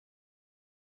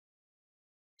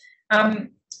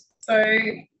So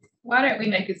why don't we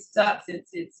make a start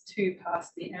since it's 2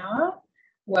 past the hour.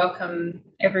 Welcome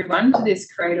everyone to this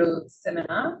CRADLE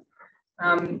Seminar.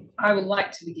 I would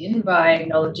like to begin by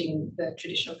acknowledging the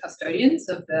traditional custodians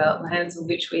of the lands on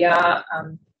which we are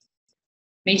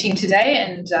meeting today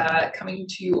and coming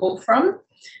to you all from,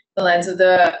 the lands of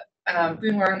the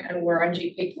Boonwurrung and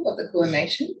Wurundjeri people of the Kulin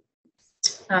Nation.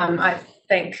 I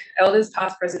thank elders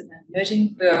past, present and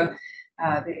emerging for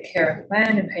their care of the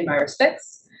land and pay my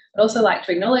respects. I'd also like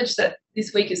to acknowledge that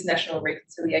this week is National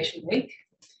Reconciliation Week,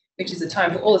 which is a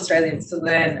time for all Australians to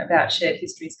learn about shared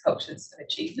histories, cultures and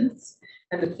achievements.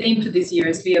 And the theme for this year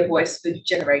is Be a Voice for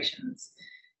Generations,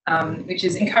 which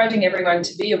is encouraging everyone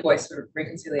to be a voice for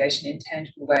reconciliation in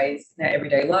tangible ways in our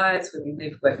everyday lives where we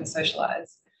live, work and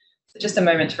socialise. So just a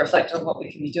moment to reflect on what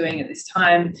we can be doing at this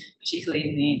time, particularly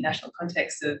in the national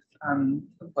context of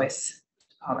Voice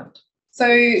to Parliament. So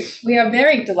we are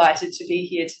very delighted to be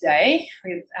here today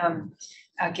with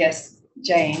our guest,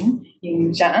 Jane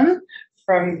Ying Zhan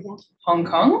from Hong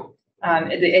Kong,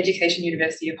 at the Education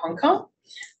University of Hong Kong.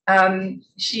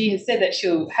 She has said that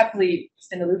she'll happily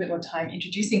spend a little bit more time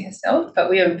introducing herself, but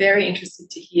we are very interested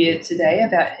to hear today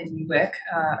about her new work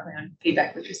around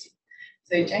feedback literacy.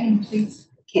 So Jane, please.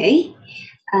 Okay.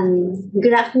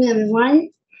 Good afternoon, everyone.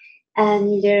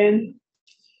 And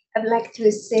I'd like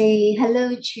to say hello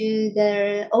to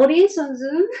the audience on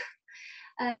Zoom.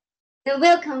 And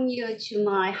welcome you to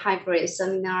my hybrid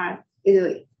seminar.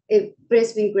 It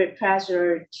brings me great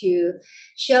pleasure to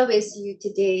share with you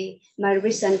today my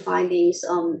recent findings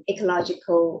on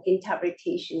ecological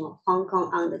interpretation of Hong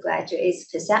Kong undergraduates'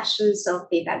 perceptions of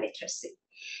feedback literacy.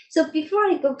 So before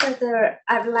I go further,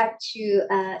 I'd like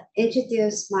to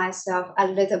introduce myself a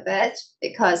little bit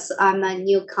because I'm a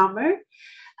newcomer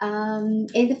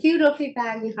in the field of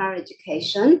feedback in higher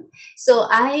education. So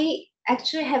I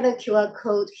actually have a QR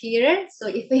code here. So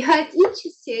if you are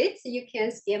interested, you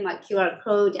can scan my QR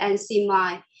code and see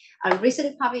my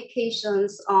recent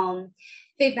publications on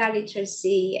feedback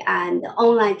literacy and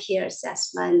online peer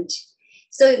assessment.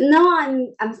 So now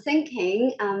I'm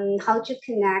thinking how to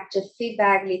connect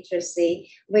feedback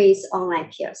literacy with online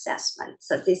peer assessment.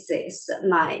 So this is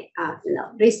my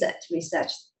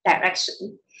research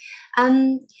direction.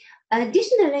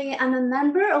 Additionally, I'm a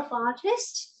member of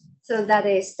ARTIST. So that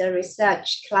is the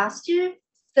research cluster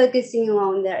focusing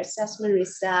on the assessment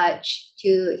research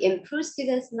to improve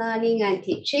students' learning and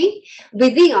teaching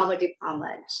within our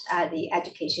department at the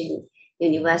Education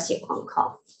University of Hong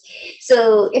Kong.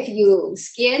 So if you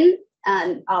scan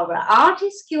our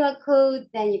ARTIST QR code,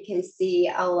 then you can see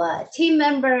our team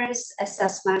members'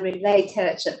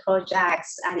 assessment-related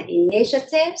projects and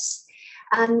initiatives.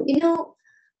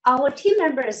 Our team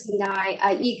members and I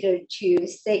are eager to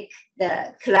seek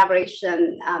the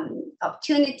collaboration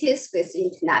opportunities with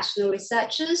international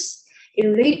researchers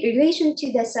in relation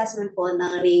to the assessment for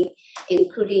learning,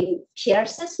 including peer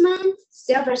assessment,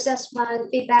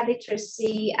 self-assessment, feedback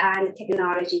literacy, and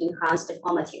technology-enhanced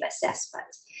formative assessment.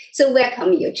 So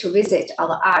welcome you to visit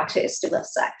our ARTIST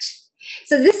website.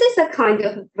 So this is a kind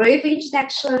of brief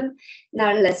introduction.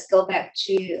 Now let's go back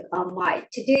to my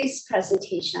today's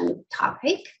presentation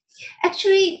topic.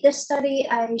 Actually, the study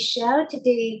I share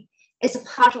today is a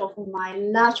part of my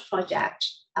large project,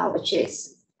 which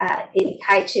is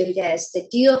entitled as the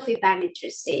dual feedback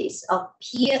literacies of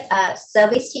peer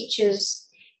service teachers,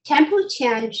 temporal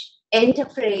change,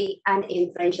 interplay, and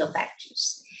inferential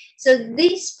factors. So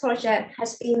this project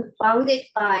has been founded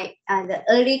by the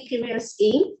Early Career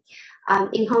Scheme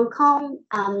in Hong Kong.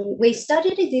 We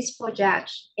started this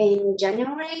project in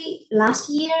January last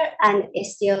year, and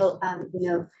it's still,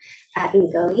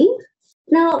 ongoing.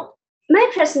 Now, my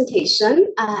presentation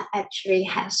actually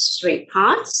has 3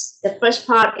 parts. The first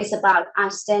part is about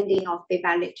understanding of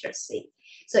feedback literacy.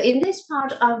 So in this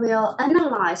part, I will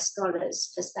analyze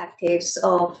scholars' perspectives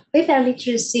of feedback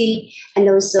literacy and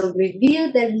also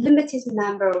review the limited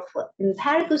number of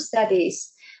empirical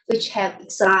studies which have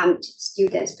examined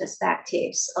students'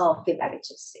 perspectives of feedback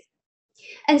literacy.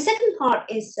 And second part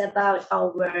is about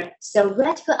our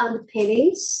theoretical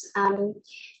underpinnings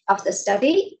of the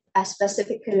study,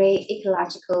 specifically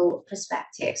ecological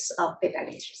perspectives of feedback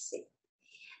literacy.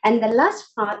 And the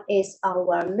last part is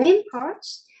our main part,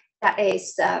 that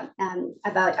is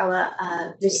about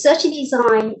our research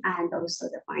design and also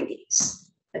the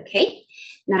findings. Okay,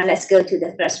 now let's go to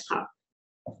the first part.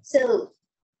 So,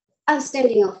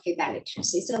 understanding of feedback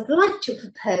literacy. So I'd like to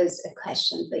propose a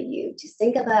question for you to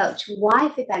think about why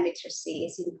feedback literacy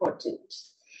is important.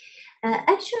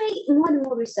 Actually, more and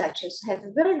more researchers have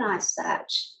realized that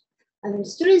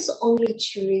students only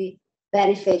truly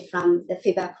benefit from the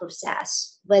feedback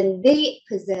process when they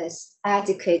possess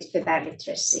adequate feedback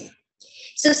literacy.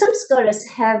 So some scholars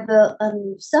have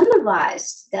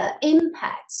summarized the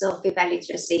impacts of feedback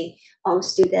literacy on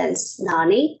students'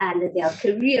 learning and their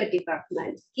career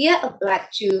development. Here, I'd like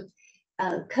to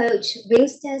Coach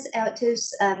Winston's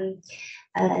Alto's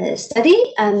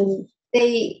study.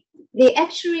 They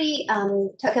actually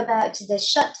talk about the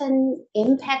short-term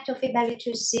impact of feedback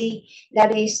literacy,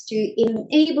 that is to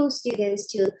enable students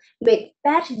to make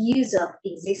better use of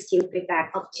existing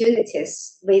feedback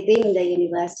opportunities within the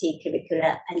university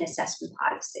curricula and assessment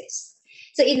policies.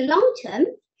 So in the long term,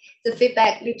 the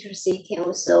feedback literacy can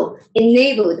also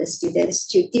enable the students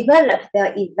to develop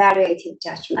their evaluative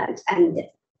judgment and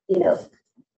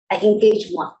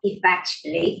engage more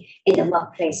effectively in the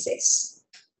workplaces.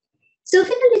 So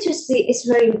feedback literacy is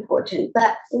very important,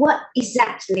 but what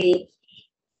exactly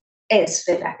is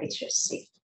feedback literacy?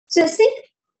 So I think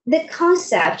the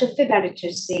concept of feedback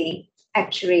literacy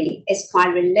actually is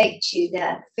quite related to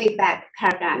the feedback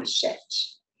paradigm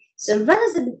shift. So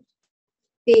rather than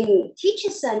being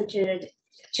teacher-centered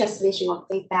transmission of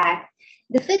feedback,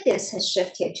 the focus has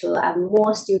shifted to a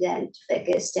more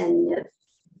student-focused and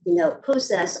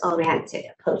process-oriented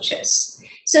approaches.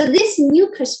 So this new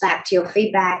perspective of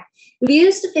feedback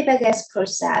views the feedback as a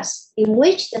process in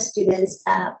which the students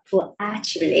are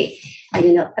proactively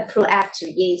in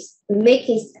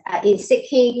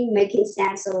seeking, making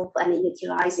sense of, and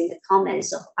utilizing the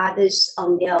comments of others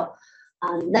on their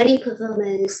learning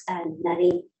performance and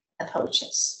learning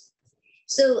approaches.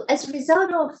 So as a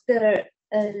result of the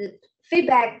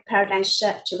feedback paradigm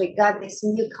shift, we got this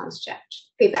new construct,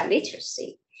 feedback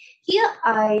literacy. Here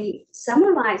I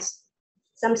summarize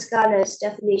some scholars'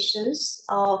 definitions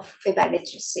of feedback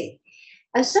literacy.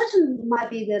 A certain might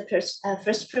be the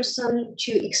first person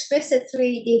to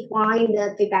explicitly define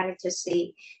the feedback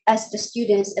literacy as the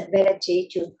student's ability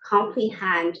to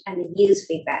comprehend and use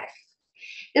feedback.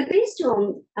 Now, based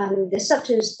on the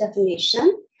Sutton's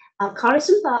definition,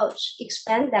 Carlson Balch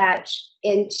expand that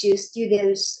into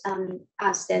students'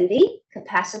 understanding,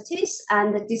 capacities,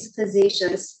 and the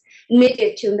dispositions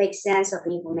needed to make sense of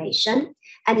information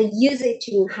and use it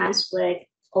to enhance work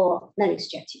or learning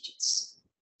strategies.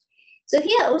 So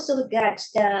here also we got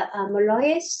the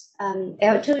Molloy's,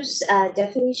 Alto's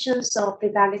definitions of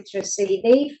feedback literacy.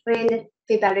 They framed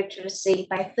feedback literacy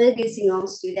by focusing on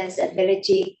students'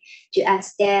 ability to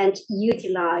understand,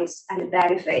 utilize, and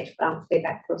benefit from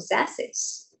feedback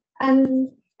processes. And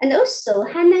also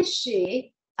Hannah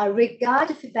Shi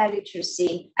regard feedback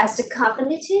literacy as the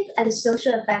cognitive and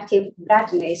social affective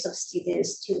readiness of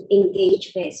students to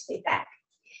engage with feedback.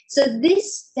 So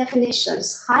these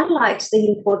definitions highlight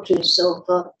the importance of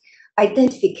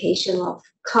identification of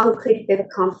concrete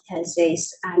feedback competencies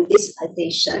and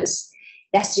dispositions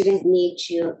that students need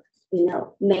to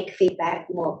make feedback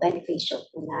more beneficial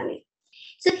for learning.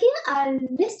 So here I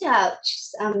list out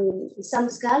some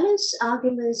scholars'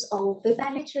 arguments on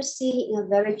feedback literacy in a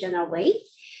very general way.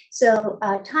 So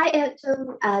Tai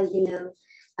Alto,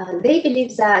 they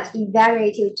believe that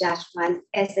evaluative judgment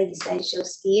is an essential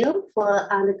skill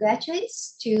for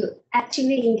undergraduates to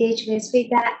actively engage with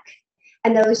feedback.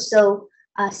 And also,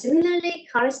 similarly,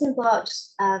 Carlson Balch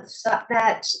thought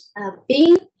that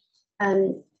being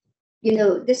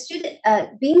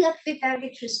being a feedback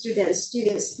literate student,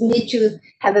 students need to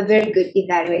have a very good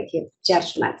evaluative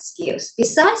judgment skills.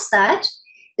 Besides that,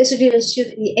 the students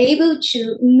should be able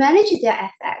to manage their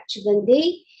affect when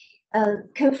they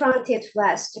confronted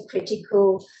with the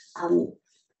critical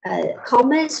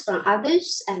comments from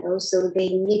others, and also they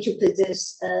need to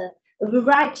possess a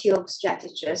variety of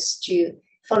strategies to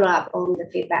follow up on the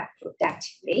feedback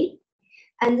productively.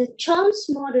 And the Charles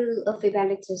model of feedback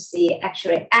literacy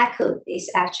actually echoed these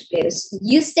attributes,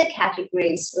 used the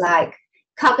categories like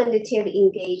cognitive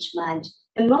engagement,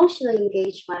 emotional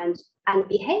engagement, and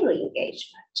behavioral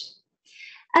engagement.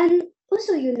 And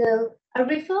also,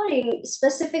 referring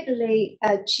specifically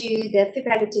to the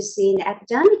feedback literacy in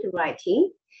academic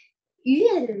writing,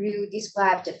 Yu and Liu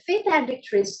described feedback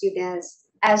literate students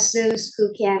as those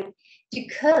who can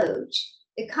decode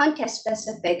the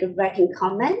context-specific writing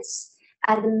comments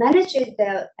and manage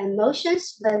their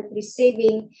emotions when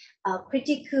receiving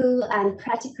critical and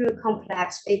practical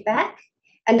complex feedback.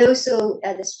 And also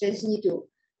the students need to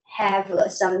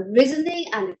have some reasoning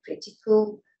and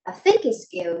critical thinking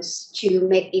skills to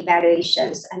make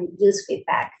evaluations and use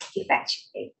feedback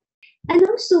effectively. And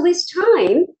also with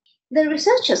time, the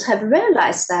researchers have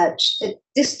realized that the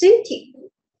distinctive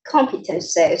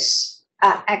competencies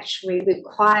are actually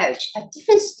required at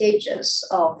different stages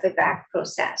of feedback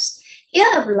process. Here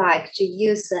I would like to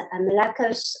use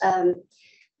Malaka's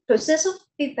process of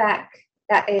feedback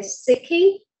that is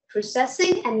seeking,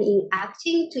 processing, and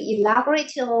enacting to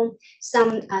elaborate on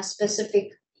some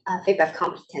specific feedback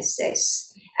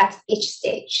competencies at each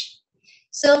stage.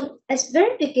 So at the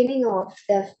very beginning of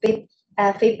the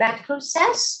feedback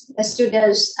process, the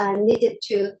students needed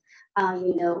to,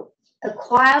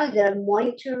 acquire the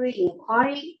monitoring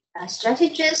inquiry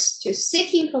strategies to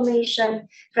seek information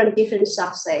from different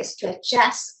sources to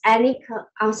adjust any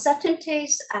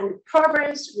uncertainties and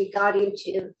problems regarding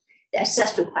to the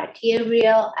assessment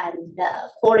criteria and the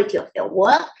quality of their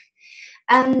work.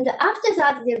 And after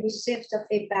that, they received the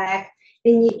feedback.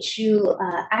 They need to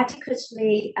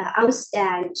adequately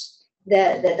understand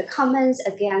the comments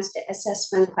against the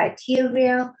assessment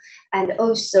criteria, and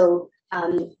also,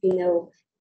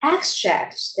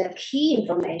 extract the key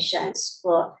information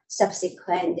for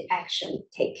subsequent action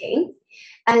taking.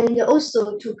 And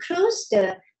also to close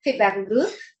the feedback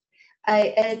loop,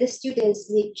 the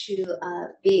students need to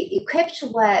be equipped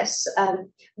with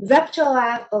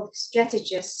repertoire of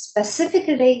strategies,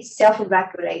 specifically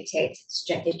self-regulated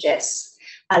strategies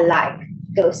like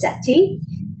goal setting,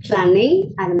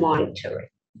 planning, and monitoring.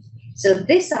 So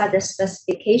these are the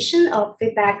specification of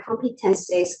feedback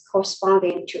competencies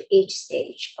corresponding to each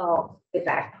stage of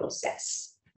feedback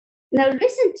process. Now,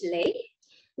 recently,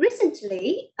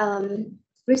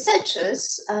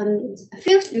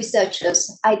 field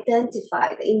researchers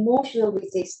identified emotional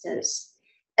resistance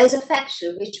as a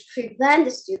factor which prevents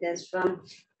the students from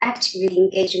actively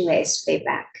engaging with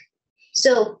feedback.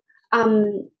 So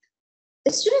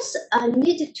the students are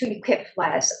needed to equip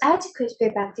with adequate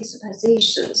feedback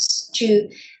dispositions to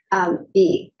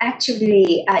be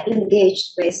actively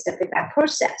engaged with the feedback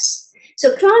process.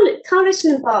 So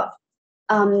Congressman Bob,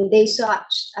 they thought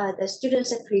the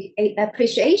students'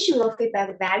 appreciation of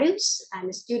feedback values and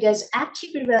the students'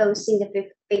 active roles in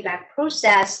the feedback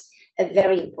process are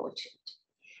very important.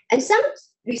 And some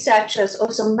researchers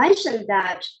also mentioned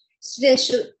that students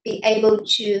should be able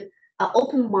to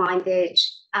open-minded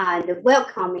and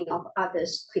welcoming of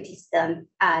others' criticism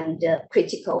and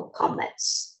critical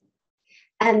comments.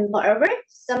 And moreover,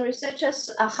 some researchers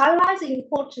highlight the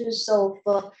importance of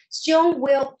strong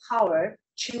willpower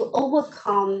to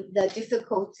overcome the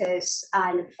difficulties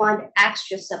and find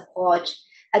extra support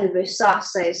and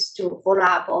resources to follow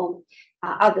up on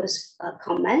others'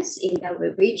 comments in the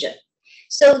revision.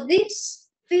 So these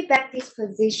feedback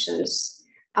dispositions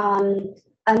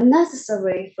are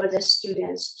necessary for the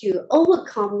students to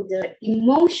overcome the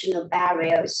emotional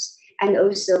barriers and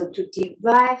also to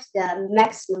derive the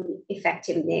maximum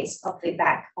effectiveness of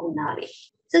feedback on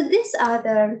knowledge. So these are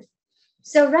the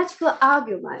theoretical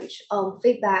arguments on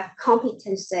feedback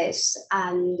competencies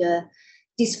and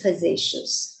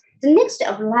dispositions. The next,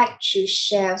 I would like to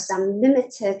share some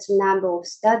limited number of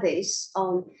studies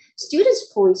on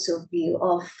students' points of view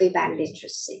of feedback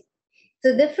literacy.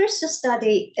 So the first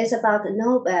study is about the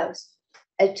Nobel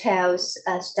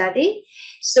study.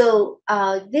 So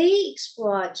they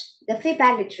explored the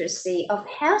feedback literacy of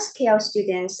healthcare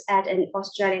students at an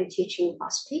Australian teaching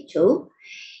hospital.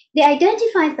 They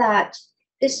identified that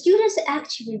the students'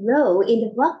 active role in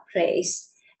the workplace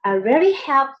really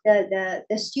helped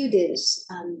the students,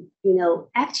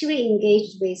 actually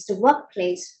engage with the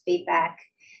workplace feedback.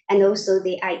 And also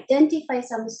they identify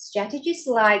some strategies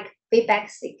like feedback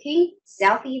seeking,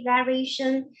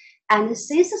 self-evaluation, and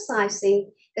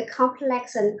synthesizing the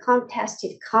complex and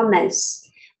contested comments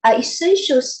are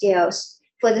essential skills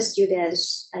for the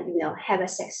students, have a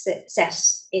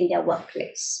success in their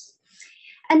workplace.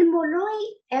 And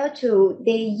Molloy et al.,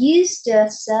 they used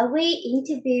survey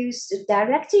interviews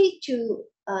directly to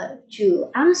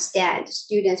understand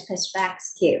students'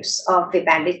 perspectives of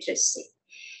feedback literacy.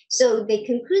 So they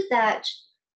conclude that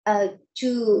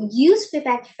to use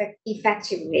feedback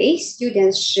effectively,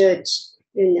 students should,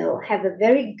 have a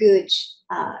very good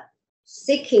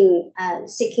seeking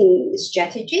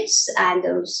strategies, and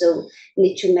also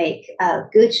need to make a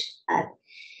good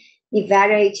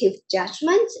evaluative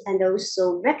judgment, and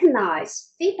also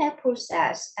recognize feedback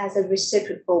process as a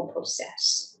reciprocal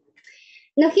process.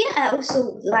 Now here I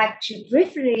also would like to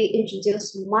briefly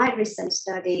introduce my recent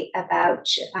study about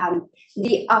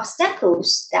the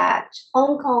obstacles that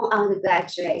Hong Kong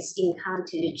undergraduates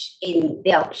encountered in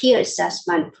their peer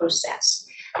assessment process.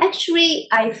 Actually,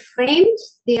 I framed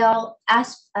their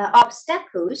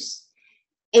obstacles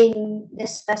in the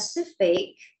specific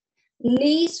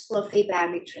needs for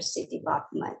feedback literacy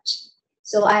development.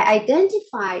 So I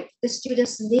identified the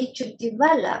students need to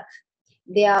develop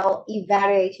their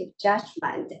evaluative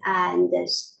judgment and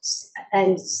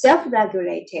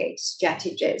self-regulated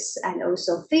strategies, and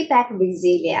also feedback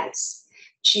resilience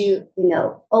to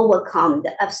overcome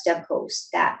the obstacles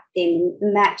that they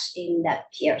met in the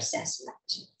peer assessment.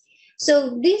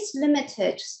 So these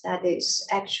limited studies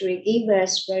actually give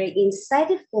us very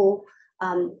insightful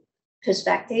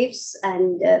perspectives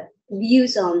and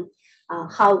views on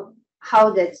how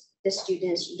the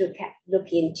students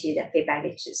look into the feedback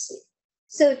literacy.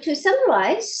 So to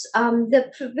summarize,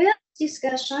 the previous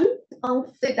discussion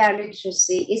on feedback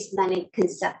literacy is mainly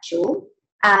conceptual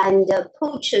and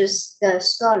pushes the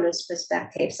scholars'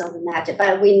 perspectives on the matter.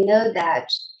 But we know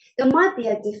that there might be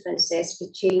differences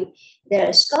between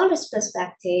the scholars'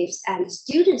 perspectives and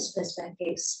students'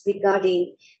 perspectives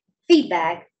regarding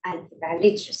feedback and feedback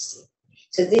literacy.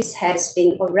 So this has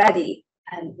been already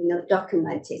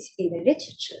documented in the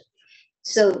literature.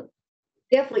 So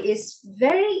therefore, it's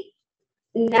very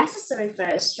necessary for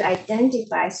us to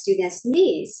identify students'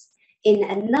 needs in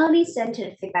a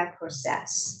learning-centered feedback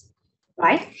process,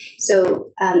 right?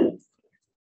 So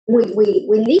we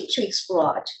need to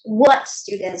explore what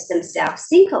students themselves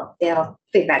think of their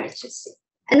feedback literacy.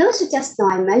 And also just now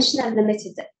I mentioned a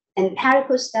limited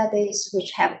empirical studies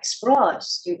which have explored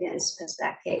students'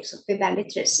 perspectives of feedback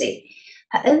literacy.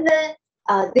 However,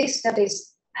 these studies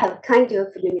have kind of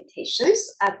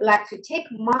limitations. I'd like to take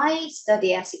my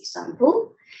study as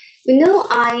example.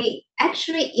 I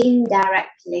actually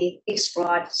indirectly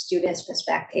explored students'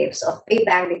 perspectives of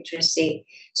feedback literacy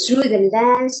through the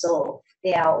lens of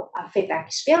their feedback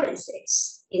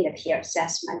experiences in the peer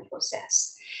assessment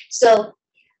process. So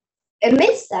it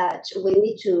means that we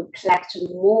need to collect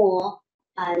more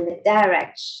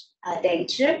direct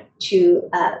data to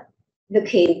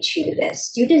look into the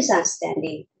students'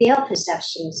 understanding their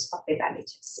perceptions of feedback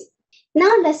literacy.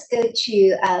 Now let's go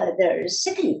to the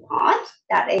second part,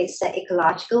 that is the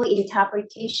ecological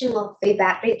interpretation of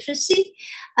feedback literacy.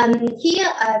 Here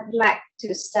I'd like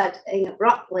to start in a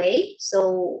broad way.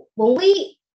 So when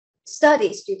we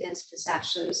study students'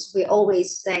 perceptions, we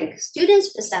always think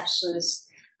students' perceptions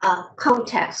are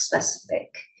context-specific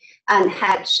and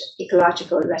have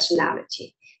ecological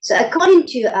rationality. So according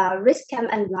to Riskham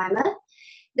and Reimer,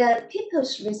 the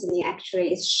people's reasoning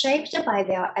actually is shaped by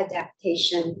their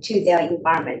adaptation to their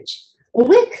environment. When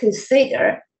we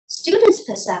consider students'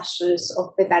 perceptions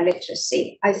of feedback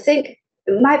literacy, I think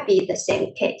it might be the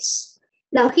same case.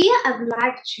 Now here I would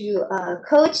like to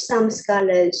quote some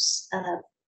scholars'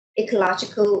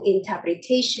 ecological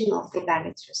interpretation of feedback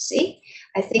literacy.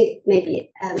 I think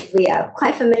maybe we are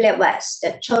quite familiar with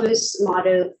the Cho's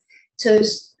model,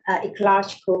 Cho's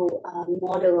ecological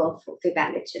model of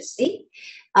feedback literacy.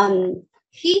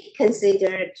 He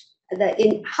considered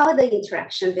how the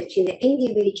interaction between the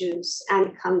individuals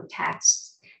and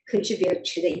context contribute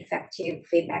to the effective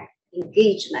feedback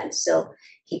engagement. So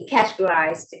he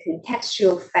categorized the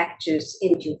contextual factors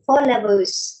into 4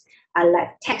 levels,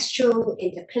 like textual,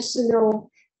 interpersonal,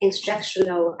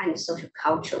 instructional, and social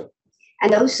cultural.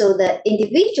 And also the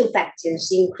individual factors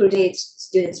included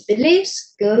students'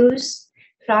 beliefs, goals,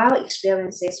 prior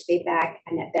experiences, feedback,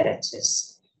 and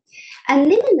abilities. And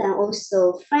Lindemann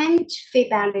also framed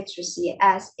feedback literacy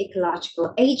as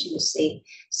ecological agency.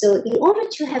 So in order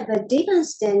to have a deep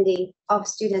understanding of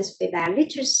students' feedback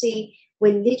literacy,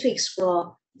 we need to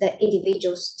explore the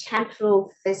individual's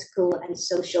temporal, physical, and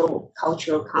social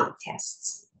cultural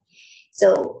contexts.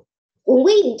 So when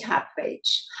we interpret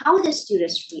how the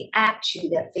students react to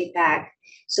the feedback,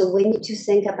 so we need to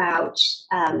think about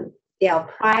their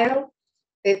prior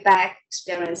feedback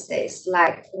experiences,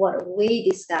 like what we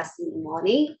discussed in the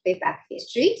morning, feedback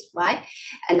histories, right?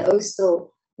 And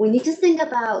also we need to think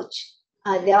about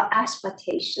their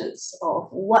expectations of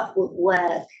what would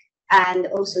work, and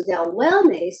also their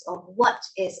awareness of what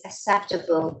is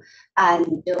acceptable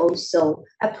and also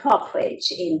appropriate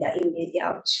in the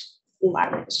immediate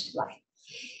environment, right?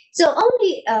 So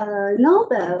only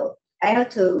Nobel,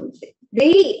 Alto,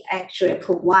 they actually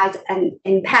provide an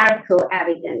empirical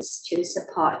evidence to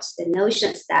support the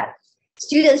notions that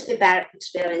students' feedback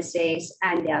experiences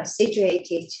and their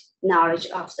situated knowledge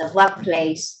of the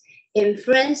workplace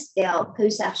influence their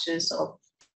perceptions of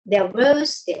their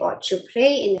roles they ought to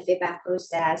play in the feedback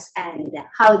process and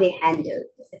how they handle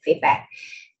the feedback.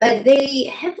 But they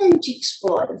haven't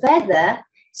explored whether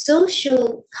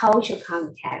social cultural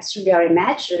context really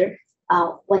matter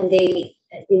when they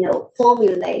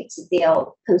formulate their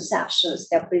conceptions,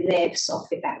 their beliefs of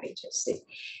feedback literacy.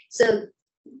 So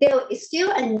there is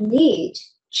still a need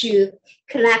to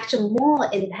collect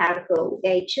more empirical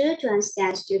data to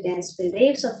understand students'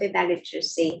 beliefs of feedback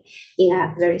literacy in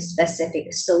a very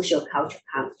specific social cultural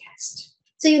context.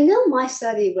 So my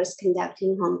study was conducted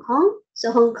in Hong Kong.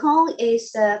 So Hong Kong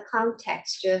is a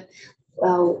context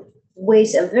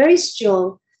with a very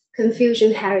strong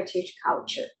Confucian heritage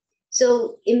culture.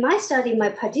 So in my study, my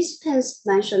participants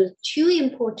mentioned two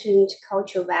important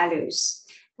cultural values,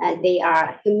 and they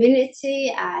are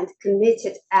humility and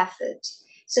committed effort.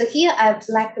 So here I'd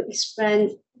like to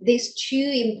explain these two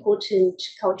important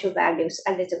cultural values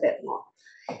a little bit more.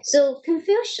 So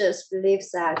Confucius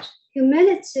believes that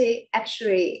humility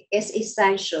actually is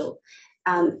essential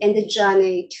in the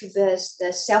journey towards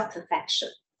the self-perfection.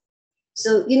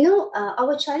 So,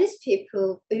 our Chinese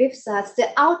people believe that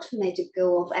the ultimate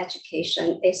goal of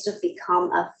education is to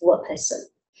become a full person,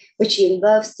 which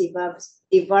develops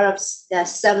the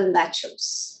seven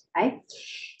virtues, right?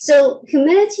 So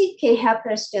humility can help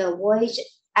us to avoid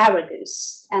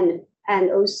arrogance and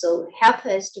also help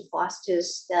us to foster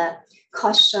the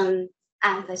caution,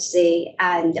 empathy,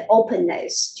 and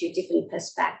openness to different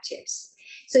perspectives.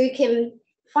 So you can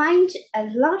find a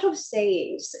lot of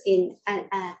sayings in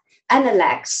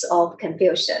analects of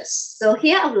Confucius. So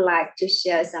here I would like to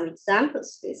share some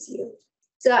examples with you.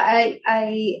 So I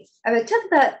will talk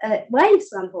about one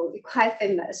example, quite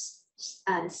famous.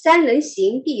 三人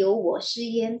行必有我师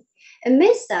焉. It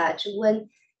means that when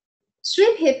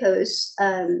three people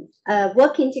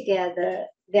working together,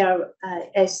 there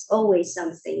is always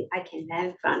something I can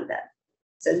learn from them.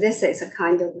 So this is a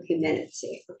kind of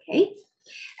humility, okay?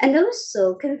 And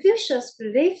also Confucius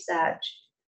believes that,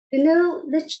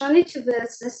 the journey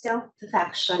towards the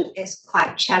self-perfection is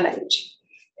quite challenging.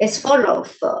 It's full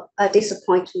of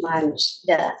disappointment,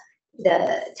 the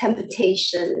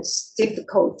temptations,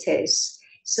 difficulties.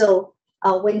 So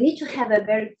we need to have a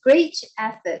very great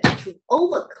effort to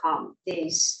overcome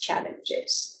these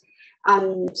challenges.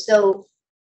 So,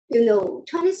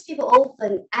 Chinese people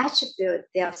often attribute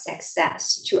their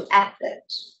success to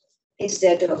effort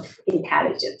instead of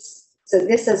intelligence. So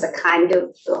this is a kind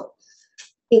of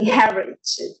inherent,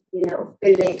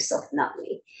 beliefs of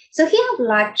knowledge. So here I would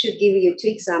like to give you two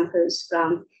examples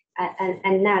from an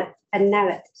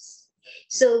analysis.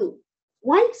 So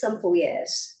one example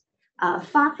is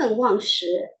发愤忘食，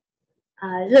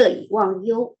乐以忘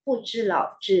忧，不知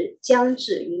老至，将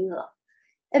至云尔.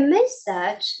 It means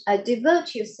that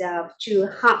devote yourself to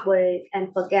hard work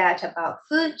and forget about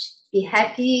food, be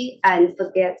happy and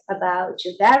forget about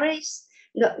your worries,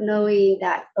 not knowing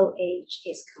that old age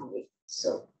is coming.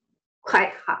 So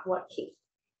quite hardworking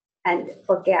and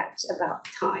forget about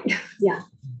time. Yeah.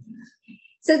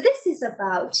 So this is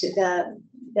about the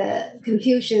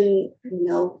Confucian,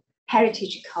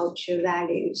 heritage culture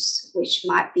values, which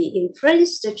might be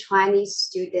influenced the Chinese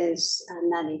students'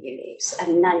 learning beliefs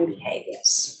and learning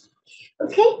behaviors.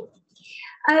 Okay,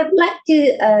 I'd like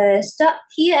to stop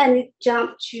here and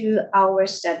jump to our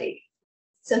study.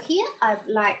 So here I'd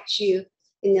like to,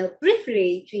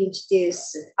 briefly to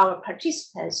introduce our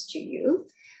participants to you.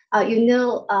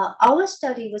 Our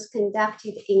study was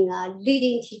conducted in a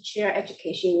leading teacher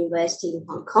education university in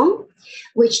Hong Kong,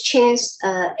 which changed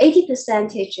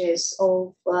 80%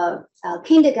 of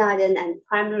kindergarten and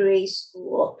primary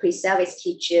school pre-service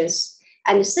teachers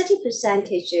and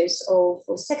 30% of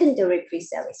secondary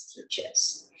pre-service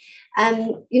teachers.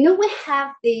 And, we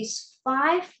have these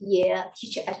 5-year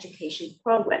teacher education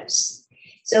programs.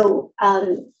 So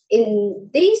in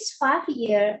these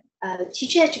 5-year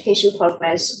teacher education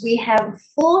programs, we have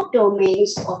 4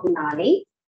 domains of learning.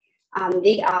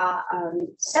 They are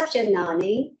subject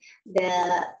learning,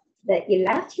 the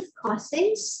elective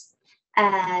courses,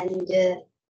 and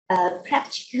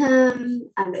practicum,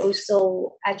 and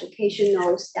also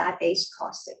educational studies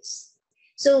courses.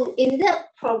 So in the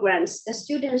programs, the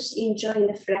students enjoy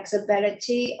the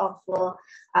flexibility of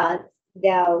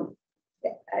their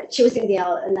choosing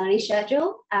their learning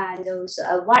schedule, and also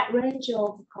a wide range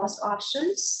of course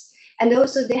options. And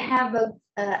also they have a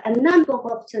number of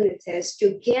opportunities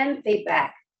to gain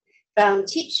feedback from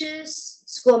teachers,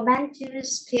 school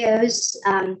mentors, peers,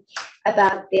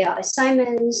 about their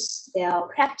assignments, their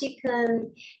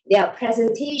practicum, their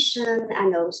presentation,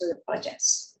 and also the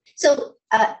projects. So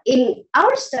in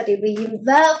our study, we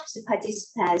involved the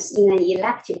participants in an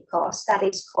elective course that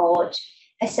is called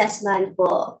Assessment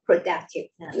for Productive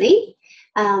Learning.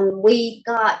 We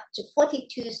got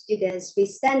 42 students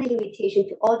with standing invitation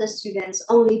to all the students.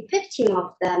 Only 15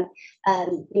 of them,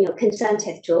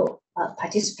 consented to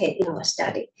participate in our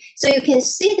study. So you can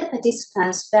see the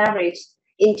participants varied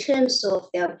in terms of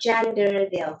their gender,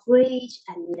 their grade,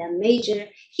 and their major.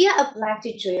 Here, I'd like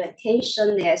to draw your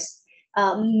attention is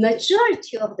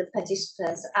majority of the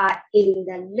participants are in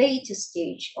the later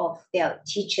stage of their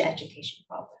teacher education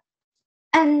program.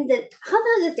 And how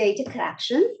about the data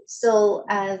collection? So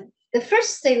the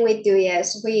first thing we do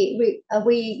is we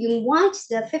invite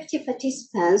the 50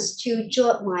 participants to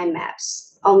draw mind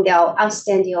maps. on their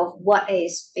understanding of what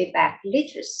is feedback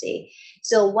literacy.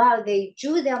 So while they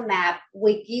drew their map,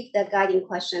 we give the guiding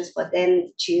questions for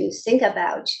them to think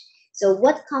about. So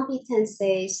what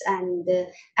competencies and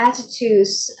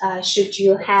attitudes should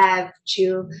you have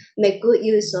to make good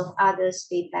use of others'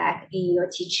 feedback in your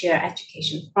teacher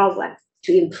education program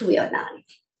to improve your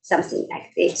knowledge, something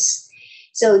like this.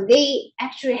 So they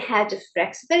actually had the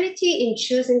flexibility in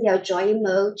choosing their drawing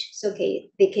mode. So they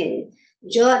can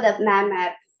draw the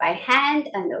map by hand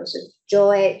and also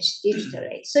draw it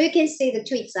digitally. So you can see the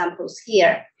two examples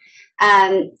here.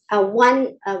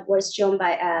 One was drawn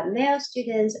by male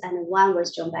students and one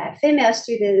was drawn by female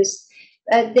students.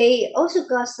 They also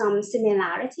got some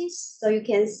similarities. So you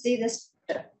can see this.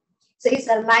 So it's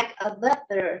like a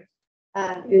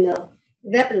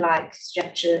web-like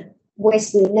structure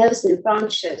with nodes and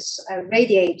branches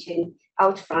radiating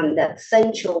out from the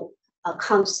central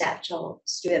concept of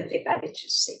student feedback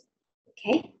literacy.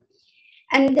 Okay.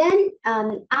 And then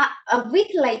a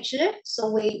week later, so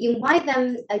we invite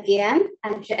them again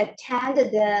and to attend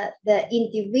the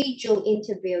individual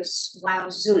interviews via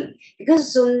Zoom,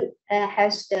 because Zoom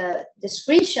has the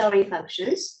screen sharing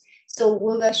functions. So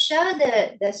we will share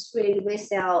the screen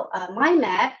with our mind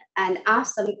map and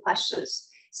ask them questions.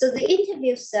 So the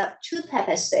interviews serve two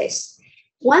purposes.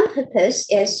 One purpose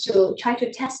is to try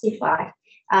to testify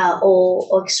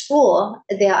or explore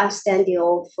their understanding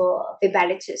of feedback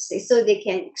literacy, so they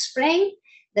can explain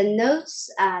the notes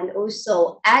and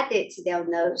also edit their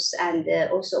notes and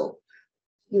also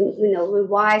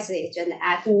revise it and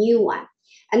add a new one.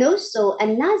 And also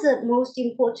another most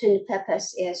important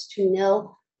purpose is to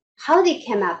know how they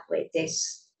came up with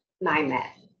this mind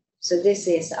map. So this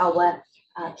is our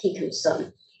key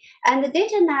concern. And the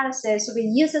data analysis, we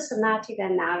use a semantic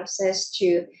analysis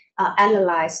to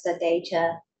analyze the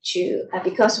data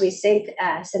because we think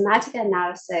semantic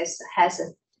analysis has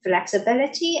a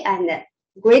flexibility and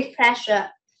great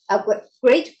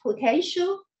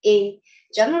potential in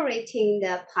generating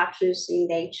the patterns in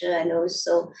data and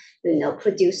also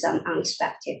produce some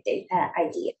unexpected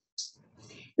ideas.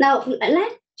 Now, I'd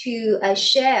like to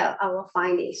share our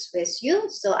findings with you.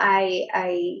 So I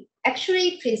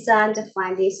actually present the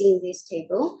findings in this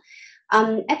table.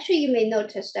 Actually, you may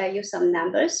notice that I use some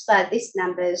numbers, but these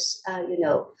numbers,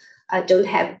 don't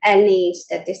have any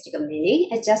statistical meaning.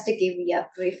 It's just to give you a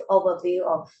brief overview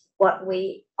of what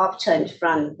we obtained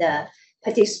from the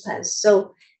participants.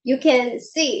 So you can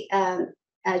see,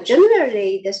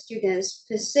 generally, the students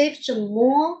perceived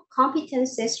more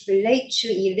competencies related to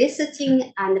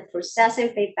eliciting and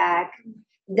processing feedback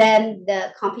than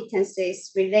the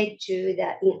competencies related to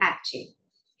the enacting.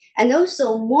 And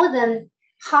also, more than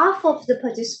half of the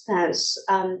participants,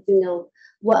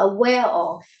 were aware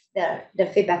of the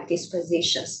feedback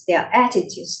dispositions, their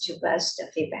attitudes towards the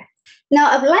feedback. Now,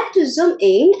 I would like to zoom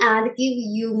in and give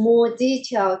you more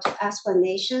detailed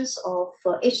explanations of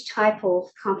each type of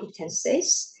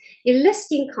competencies,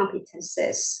 eliciting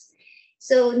competencies.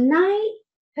 So 9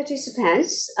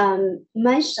 participants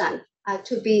mentioned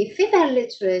to be feedback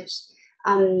literate,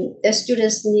 the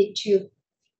students need to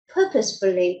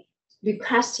purposefully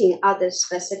requesting other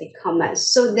specific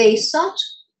comments. So they thought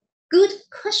good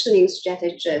questioning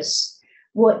strategies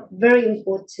were very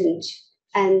important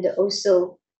and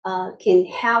also can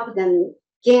help them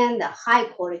gain the high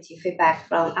quality feedback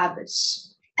from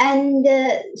others. And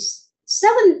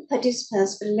 7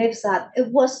 participants believe that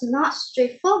it was not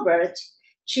straightforward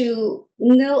to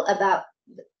know about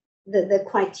the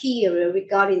criteria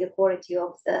regarding the quality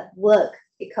of the work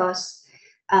because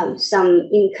some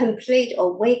incomplete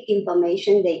or weak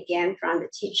information they gain from the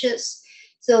teachers.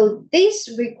 So this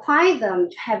requires them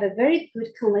to have a very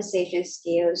good conversation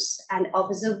skills and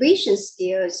observation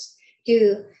skills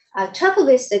to talk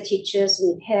with the teachers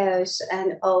and peers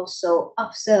and also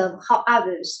observe how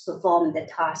others perform the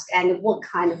task and what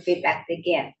kind of feedback they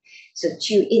get. So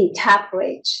to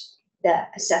interpret the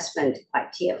assessment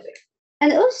criteria.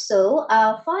 And also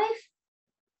 5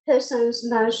 persons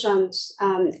mentioned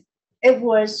it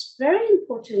was very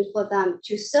important for them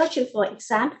to search for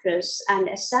examples and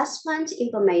assessment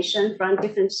information from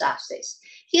different sources.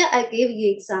 Here I give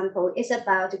you example. It's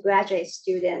about the graduate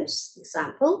students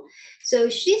example. So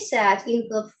she said in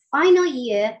the final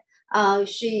year,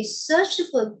 she searched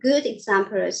for good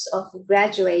examples of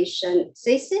graduation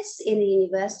thesis in the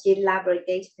university library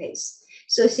database.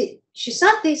 So she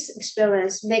thought this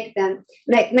experience make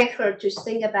her to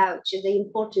think about the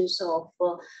importance of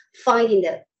finding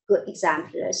the good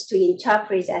examples to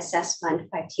interpret the assessment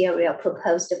criteria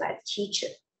proposed by the teacher.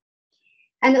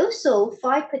 And also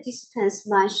 5 participants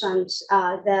mentioned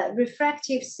the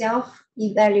reflective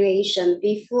self-evaluation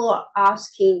before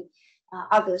asking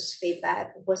others'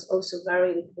 feedback was also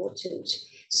very important.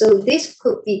 So this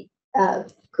could be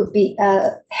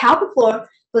helpful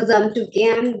for them to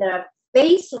gain the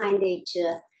baseline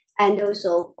data and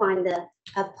also find the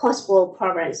possible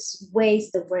problems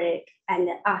with the work and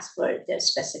ask for the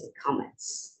specific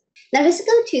comments. Now let's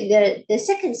go to the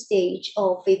second stage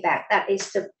of feedback, that is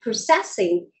the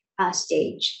processing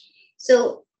stage.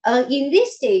 So in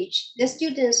this stage, the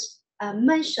students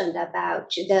mentioned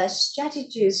about the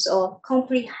strategies of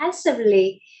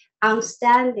comprehensively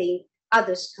understanding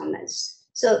others' comments.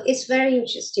 So it's very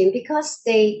interesting because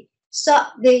they saw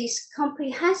this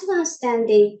comprehensive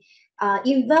understanding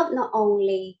involved not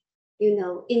only,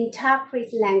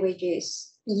 interpret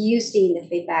languages used in the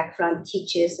feedback from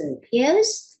teachers and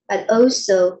peers, but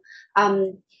also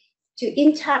to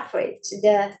interpret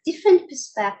the different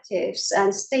perspectives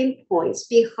and standpoints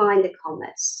behind the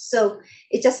comments. So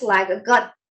it's just like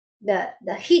got the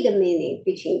hidden meaning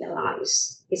between the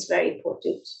lines is very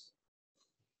important.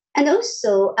 And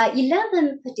also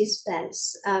 11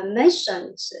 participants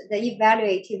mentioned the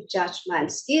evaluative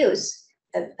judgment skills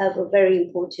are very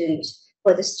important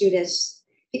for the students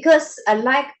because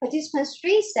like participants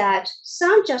 3 said,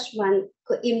 sound judgment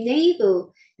could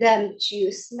enable them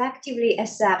to selectively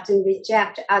accept and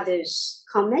reject others'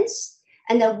 comments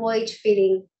and avoid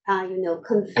feeling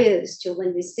confused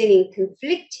when receiving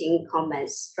conflicting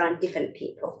comments from different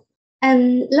people.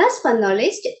 And last but not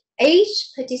least, 8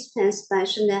 participants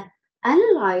mentioned that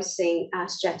analyzing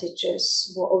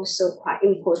strategies were also quite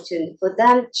important for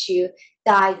them to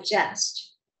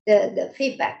digest the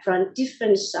feedback from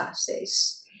different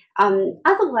sources.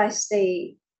 Otherwise,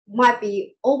 they might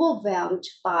be overwhelmed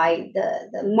by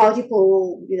the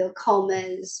multiple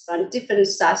comments from different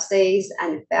sources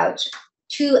and felt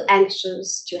too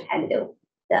anxious to handle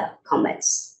the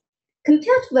comments.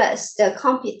 Compared with the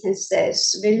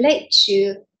competencies relate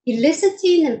to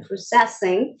eliciting and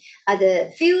processing,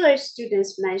 the fewer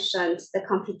students mentioned the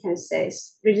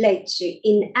competencies relate to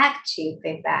enacting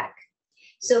feedback.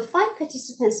 So 5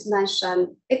 participants mentioned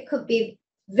it could be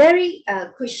very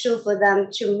crucial for them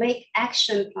to make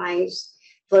action plans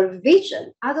for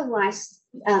revision. Otherwise,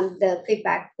 the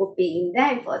feedback would be in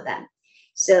vain for them.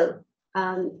 So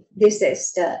this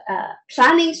is the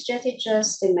planning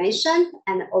strategies they mentioned,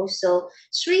 and also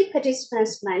 3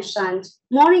 participants mentioned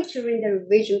monitoring the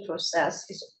revision process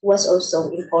was also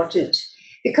important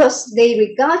because they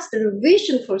regard the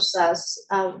revision process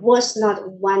was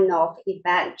not one-off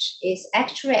event. It's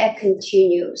actually a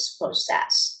continuous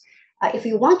process. If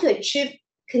you want to achieve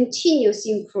continuous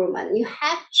improvement, you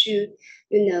have to,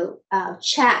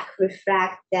 check,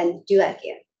 reflect, then do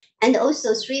again. And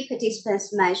also 3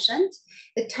 participants mentioned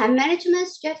the time management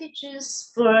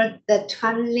strategies for the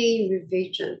timely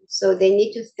revision. So they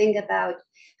need to think about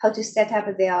how to set up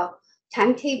their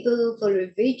timetable for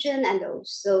revision and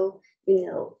also,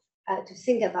 to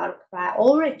think about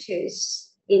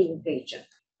priorities in revision.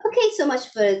 Okay, so much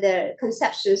for the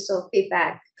conceptions of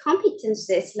feedback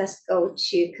competencies. Let's go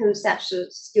to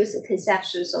conceptions, using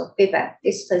conceptions of feedback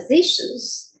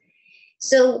dispositions.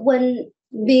 So when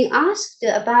being asked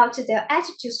about their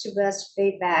attitudes towards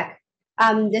feedback,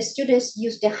 the students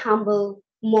use the humble,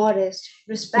 modest,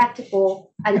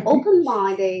 respectful, and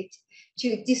open-minded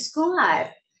to describe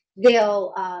their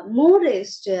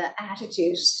modest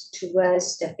attitudes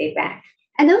towards the feedback.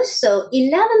 And also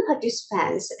 11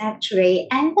 participants actually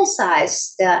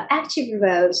emphasize the active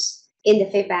roles in the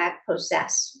feedback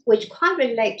process, which quite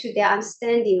relate to their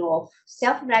understanding of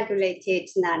self-regulated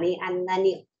learning and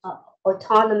learning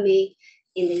autonomy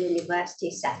in the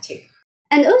university setting.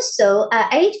 And also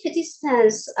 8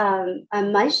 participants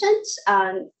mentioned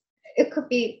it could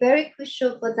be very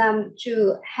crucial for them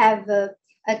to have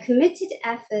a committed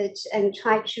effort and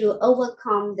try to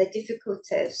overcome the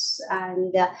difficulties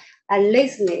and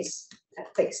laziness,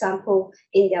 for example,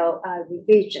 in their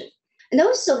revision. And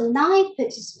also 9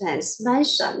 participants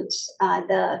mentioned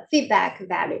the feedback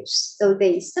values. So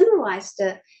they summarized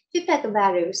the feedback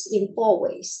values in 4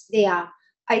 ways. They are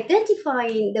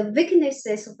identifying the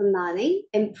weaknesses of learning,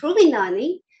 improving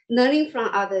learning, learning from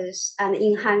others, and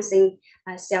enhancing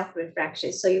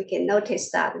self-reflection. So you can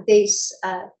notice that these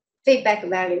feedback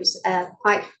values are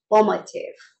quite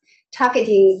formative,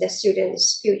 targeting the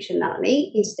students' future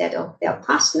learning instead of their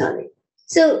past learning.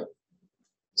 So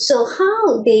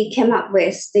how they came up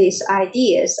with these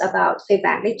ideas about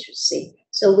feedback literacy?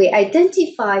 So we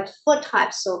identified 4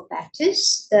 types of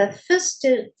factors. The first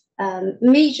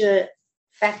major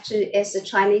factor is the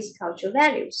Chinese cultural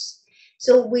values.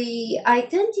 So we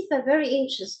identify very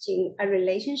interesting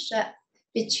relationship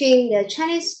between the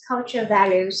Chinese cultural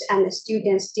values and the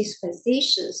students'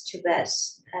 dispositions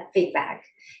towards feedback.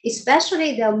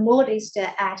 especially their modest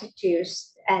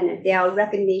attitudes and their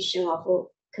recognition of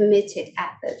committed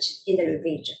effort in the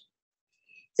revision.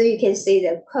 So you can see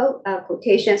the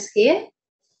quotations here.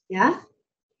 Yeah.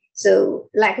 So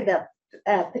like the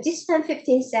participant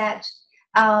 15 said,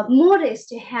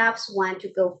 modest helps one to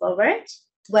go forward,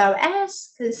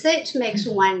 whereas conceit makes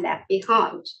one lag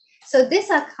behind. So these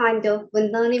are kind of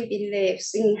learning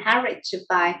beliefs inherited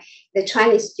by the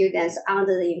Chinese students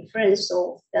under the influence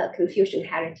of the Confucian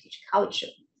heritage culture.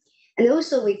 And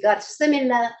also we got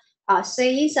similar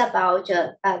sayings about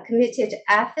committed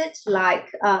effort, like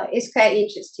it's quite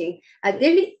interesting.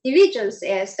 Diligence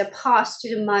is the path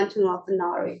to the mountain of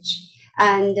knowledge,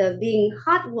 and being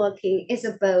hardworking is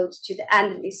a boat to the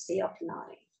endless sea of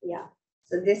knowledge. Yeah,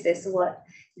 so this is what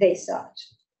they thought.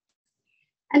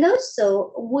 And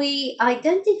also, we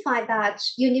identified that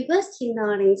university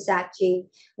learning setting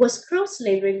was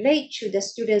closely related to the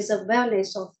students'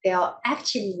 awareness of their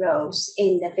active roles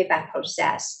in the feedback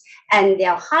process and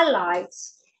their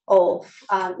highlights of,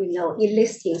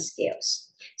 eliciting skills.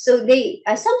 So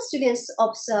some students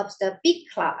observed the big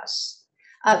class.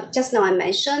 Just now I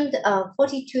mentioned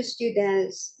 42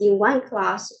 students in one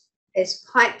class is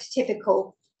quite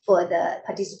typical for the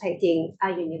participating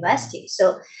university.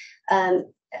 So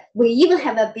we even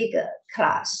have a bigger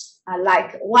class,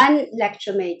 like one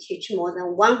lecturer may teach more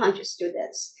than 100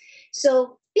 students.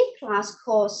 So big class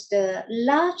caused the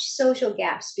large social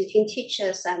gaps between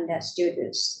teachers and their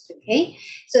students, okay?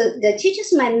 So the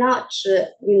teachers might not,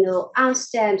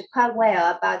 understand quite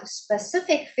well about the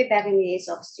specific feedback needs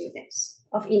of students,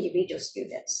 of individual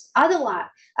students. Otherwise,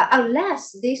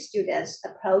 unless these students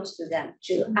approach to them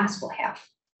to ask for help.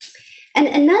 And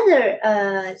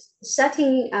another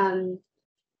certain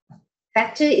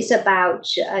factor is about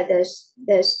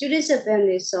the students'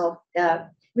 awareness of the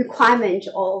requirement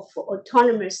of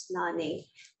autonomous learning,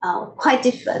 quite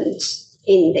different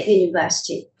in the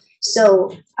university.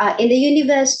 So in the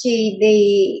university,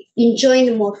 they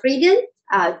enjoy more freedom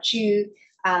to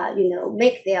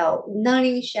make their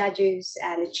learning schedules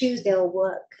and choose their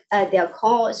work, their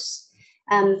course.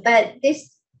 But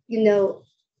this,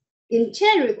 in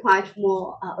turn requires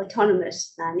more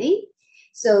autonomous learning.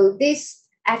 So this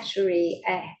actually,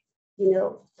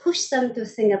 push them to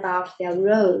think about their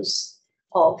roles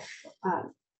of,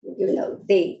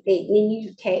 they need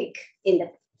to take in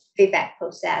the feedback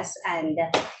process, and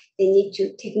they need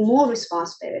to take more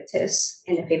responsibilities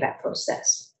in the feedback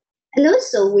process. And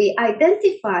also, we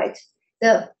identified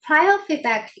the prior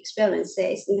feedback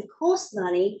experiences in the course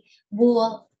learning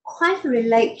were quite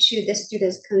related to the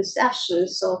students'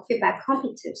 conceptions of feedback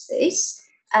competencies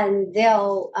and their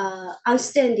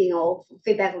understanding of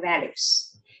feedback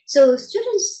values. So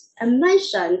students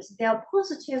mentioned their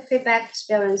positive feedback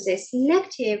experiences,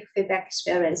 negative feedback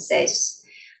experiences,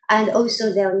 and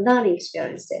also their learning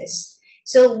experiences.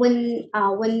 So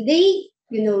when they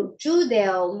drew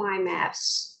their mind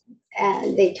maps,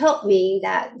 and they told me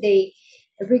that they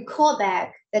recall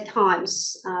back the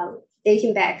times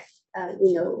dating back,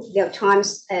 their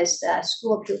times as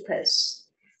school pupils.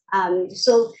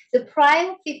 So the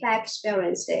prior feedback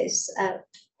experiences are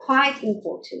quite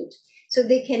important. So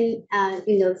they can,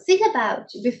 think about,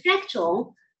 reflect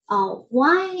on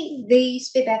why these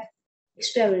feedback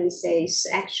experiences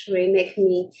actually make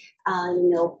me,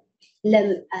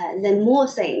 learn more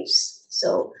things.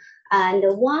 So, and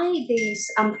why these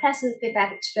unpleasant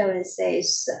feedback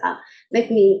experiences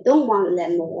make me don't want to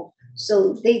learn more.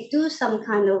 So they do some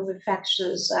kind of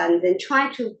reflections and then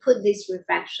try to put these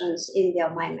reflections in their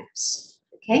mind maps,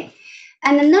 okay?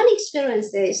 And the learning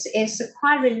experiences is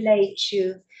quite related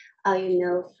to,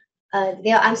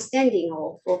 their understanding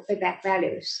of feedback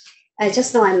values.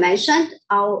 Just now I mentioned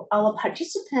our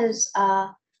participants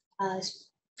are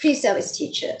pre-service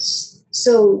teachers.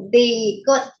 So they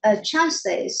got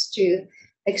chances to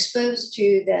exposed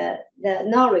to the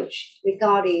knowledge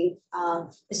regarding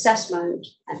assessment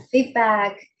and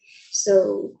feedback.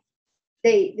 So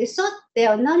they thought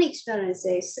their learning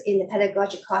experiences in the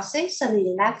pedagogy courses and in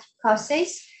elective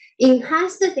courses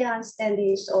enhanced their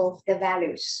understandings of the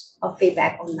values of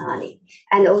feedback on learning,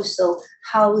 and also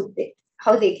how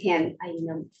they can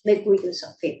make good use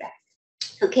of feedback.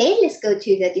 Okay, let's go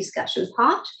to the discussion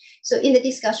part. So in the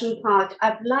discussion part,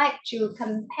 I'd like to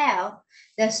compare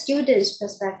the students'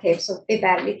 perspectives of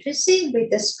feedback literacy with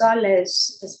the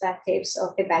scholars' perspectives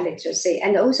of feedback literacy,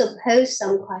 and also pose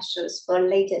some questions for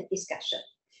later discussion.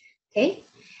 Okay,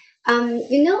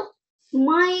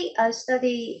 my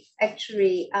study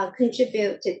actually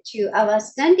contributed to our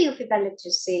understanding of feedback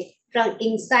literacy from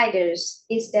insiders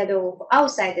instead of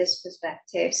outsiders'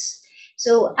 perspectives.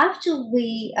 So after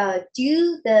we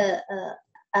do the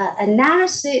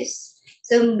analysis.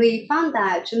 So we found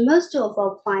that most of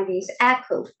our findings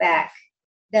echo back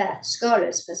the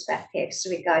scholars' perspectives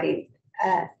regarding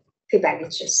feedback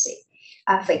literacy.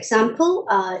 For example,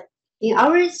 in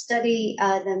our study,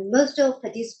 the most of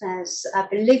participants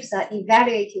believe that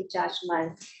evaluative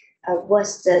judgment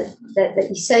was the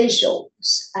essential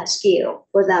skill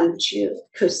for them to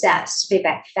process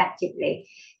feedback effectively.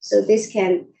 So this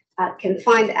can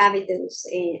find evidence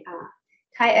in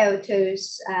high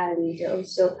authors and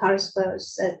also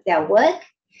participants their work.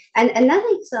 And another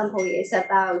example is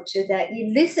about the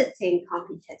eliciting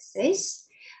competencies.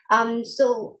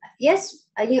 So yes,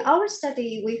 in our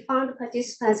study, we found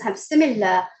participants have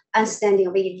similar understanding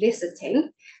of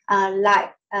eliciting,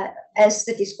 as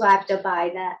described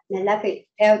by the Nalapik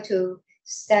L2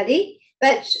 study,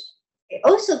 but it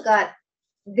also got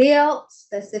their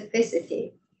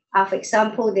specificity. For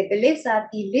example, they believe that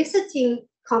eliciting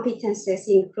competencies,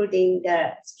 including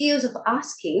the skills of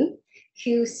asking,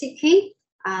 cue seeking,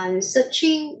 and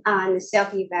searching, and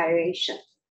self-evaluation.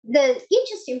 The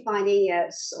interesting finding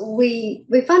is we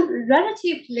found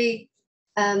relatively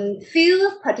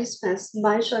few participants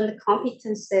mentioned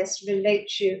competencies related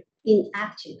to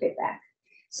inactive feedback.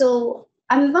 So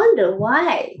I wonder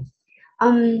why.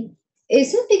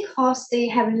 Is it because they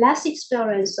have less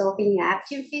experience of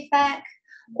inactive feedback,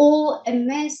 or it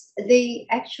means they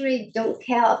actually don't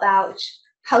care about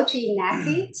how to enact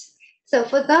it? So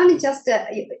for them, just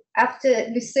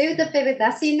after receive the feedback,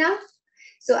 that's enough.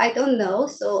 So I don't know.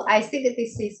 So I think that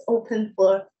this is open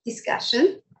for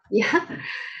discussion. Yeah.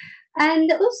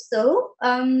 And also,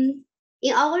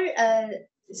 in our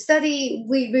study,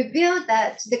 we revealed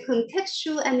that the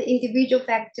contextual and individual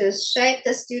factors shape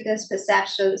the students'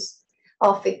 perceptions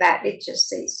of feedback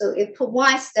literacy. So it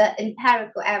provides the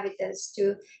empirical evidence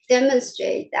to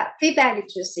demonstrate that feedback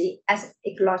literacy as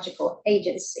ecological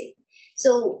agency.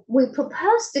 So we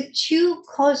proposed the two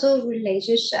causal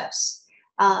relationships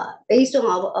based on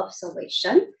our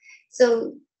observation.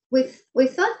 So we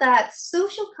thought that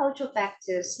social cultural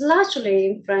factors largely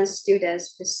influence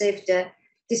students' perceived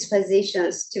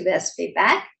dispositions towards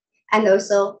feedback, and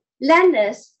also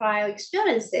learners' prior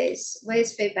experiences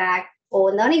with feedback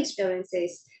or learning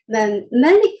experiences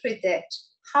mainly predict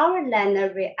how a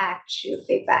learner reacts to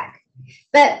feedback.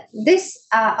 But these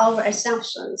are our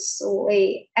assumptions. So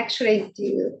we actually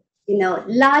do,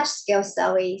 large-scale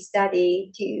survey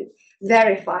study to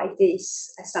verify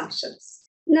these assumptions.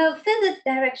 Now, further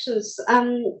directions,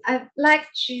 I'd like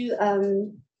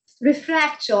to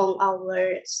reflect on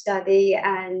our study,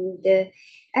 and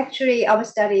actually our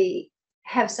study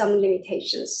have some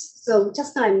limitations. So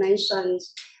just now I mentioned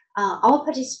our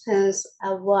participants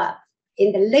were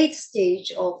in the late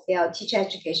stage of their teacher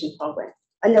education program,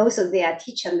 and also they are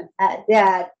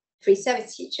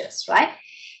pre-service teachers, right?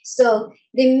 So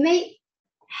they may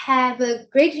have a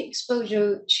great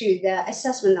exposure to the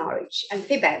assessment knowledge and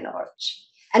feedback knowledge,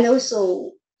 and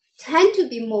also tend to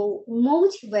be more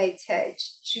motivated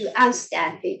to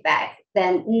understand feedback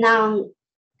than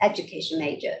non-education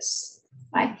majors,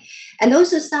 right? And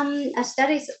also some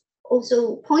studies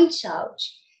also point out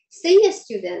senior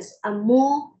students are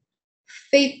more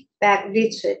feedback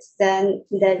literate than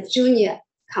the junior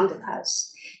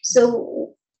counterparts.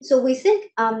 So we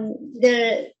think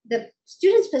the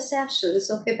students'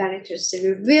 perceptions of feedback literacy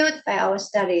revealed by our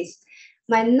studies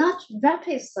might not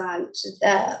represent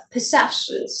the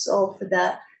perceptions of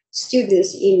the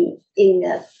students in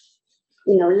the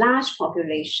large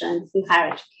population in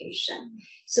higher education.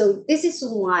 So this is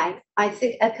why I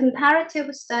think a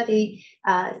comparative study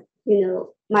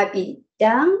might be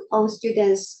done on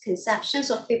students'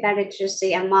 conceptions of feedback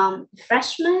literacy among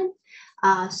freshmen,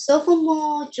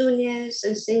 sophomore, juniors,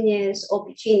 and seniors, or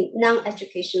between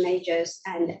non-education majors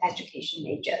and education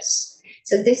majors.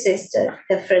 So this is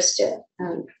the first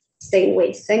thing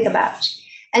we think about.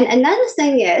 And another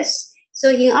thing is, so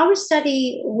in our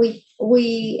study,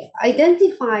 we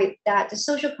identified that the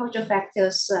social cultural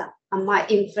factors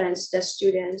might influence the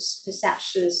students'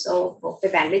 perceptions of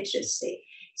feedback literacy.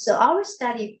 So our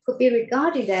study could be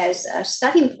regarded as a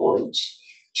starting point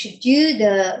to do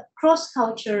the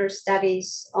cross-cultural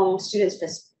studies on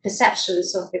students'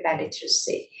 perceptions of feedback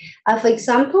literacy. For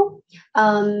example,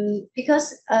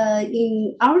 because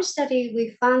in our study,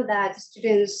 we found that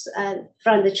students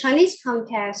from the Chinese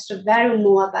context value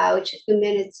more about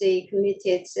humanity,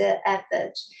 committed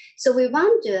effort. So we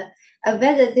wonder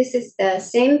whether this is the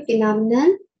same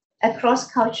phenomenon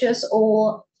across cultures,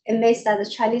 or it means that the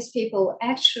Chinese people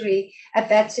actually are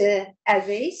better at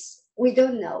this. We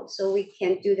don't know, so we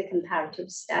can do the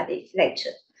comparative study later.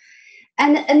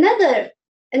 And another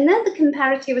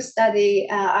comparative study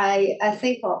I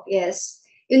think of is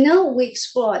we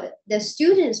explored the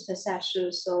students'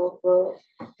 perceptions of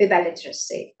feedback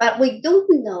literacy, but we don't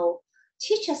know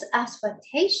teachers'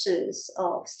 expectations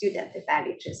of student feedback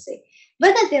literacy,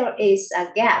 whether there is a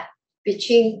gap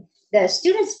between the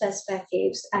students'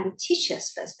 perspectives and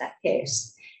teachers'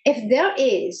 perspectives. If there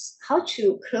is, how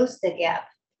to close the gap?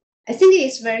 I think it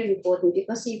is very important,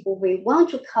 because if we want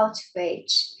to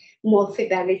cultivate more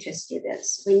feedback literate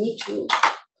students, we need to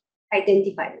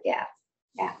identify the gap.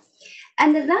 Yeah.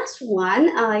 And the last one,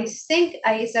 I think,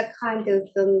 is a kind of,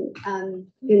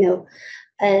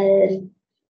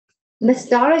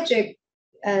 methodologic,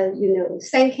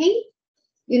 thinking.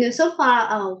 So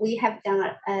far we have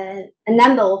done a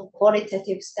number of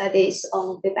qualitative studies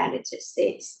on feedback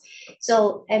literacies.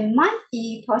 So it might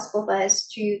be possible for us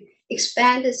to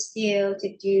expand the scale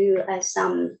to do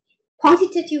some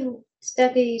quantitative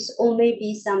studies, or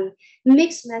maybe some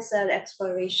mixed method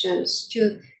explorations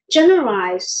to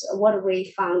generalize what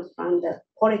we found from the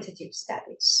qualitative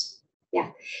studies.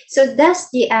 Yeah, so that's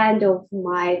the end of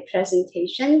my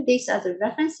presentation. These are the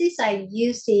references I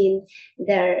used in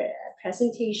the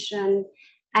presentation,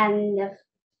 and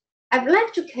I'd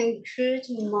like to conclude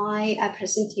my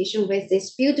presentation with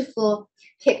this beautiful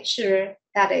picture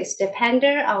that is the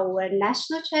panda, our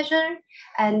national treasure,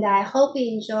 and I hope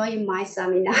you enjoy my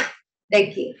seminar.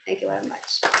 Thank you very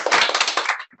much.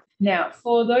 Now,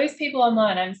 for those people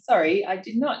online, I'm sorry, I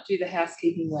did not do the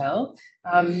housekeeping well.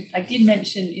 I did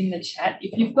mention in the chat,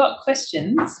 if you've got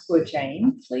questions for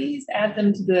Jane, please add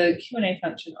them to the Q&A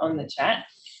function on the chat.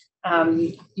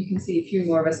 You can see a few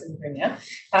more of us in the room now.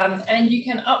 And you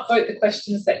can upvote the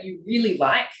questions that you really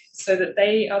like, so that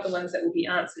they are the ones that will be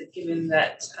answered, given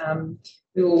that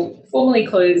we will formally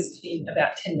close in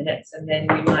about 10 minutes, and then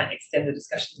we might extend the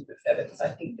discussion a bit further, because I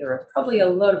think there are probably a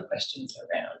lot of questions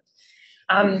around.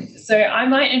 So I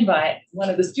might invite one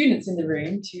of the students in the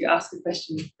room to ask a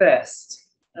question first.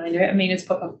 I know Amina's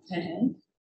popped up her hand.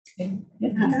 Thank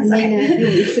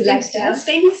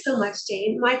you so much,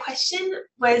 Jane. My question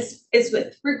is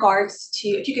with regards to,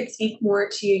 if you could speak more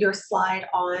to your slide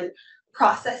on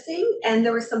processing, and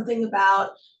there was something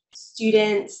about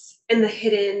students in the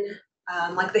hidden,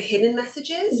 like the hidden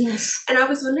messages. Yes. And I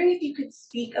was wondering if you could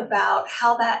speak about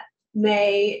how that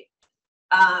may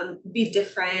be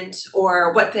different,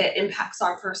 or what the impacts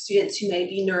are for students who may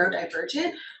be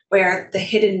neurodivergent, where the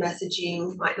hidden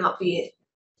messaging might not be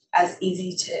as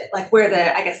easy to, like, where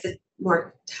the, I guess, the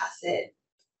more tacit,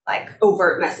 like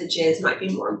overt messages might be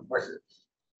more important.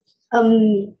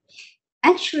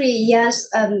 Actually, yes,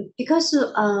 because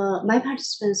my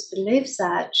participants believe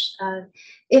that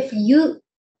if you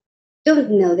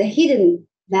don't know the hidden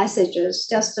messages,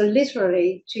 just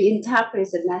literally to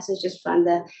interpret the messages from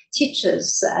the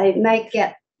teachers, I might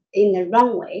get in the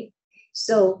wrong way.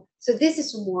 So this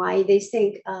is why they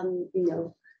think,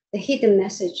 the hidden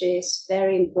message is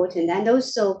very important. And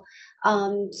also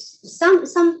some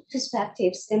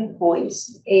perspective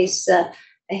standpoints is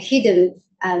hidden,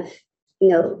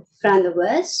 from the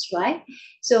words, right?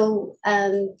 So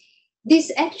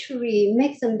this actually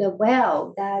makes them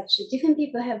aware that different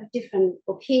people have different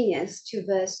opinions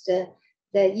towards the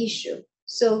issue.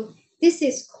 So this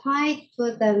is quite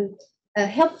for them,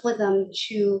 help for them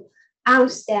to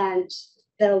understand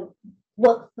the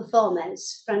work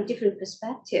performance from different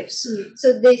perspectives.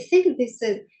 So they think this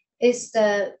is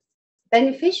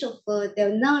beneficial for their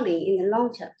learning in the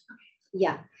long term.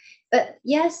 Yeah, but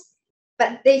yes.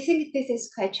 But they think this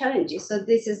is quite challenging. So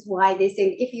this is why they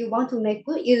think if you want to make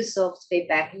good use of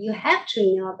feedback, you have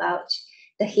to know about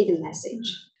the hidden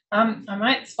message. I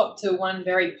might swap to one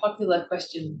very popular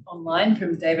question online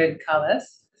from David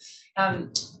Carlos.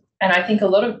 And I think a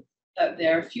lot of,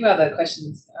 there are a few other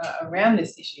questions around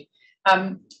this issue.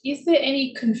 Is there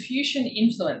any Confucian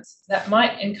influence that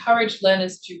might encourage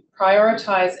learners to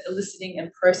prioritize eliciting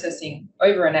and processing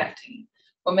over enacting?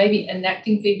 Or maybe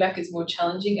enacting feedback is more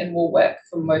challenging and more work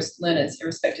for most learners,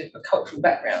 irrespective of cultural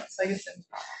background. So I guess.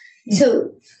 So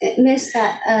it means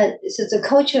that so the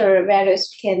cultural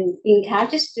values can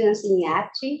encourage students in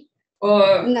enacting.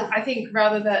 Or no, I think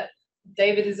rather that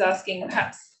David is asking,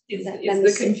 perhaps is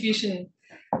the Confucian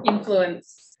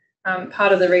influence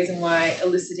part of the reason why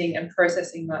eliciting and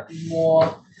processing might be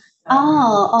more.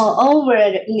 Over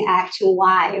enacting.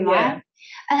 Why? Yeah. Right?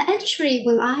 Actually,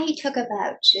 when I talk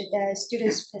about the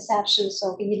students' perceptions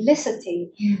of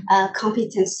eliciting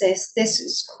competencies, this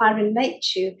is quite related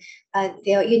to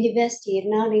their university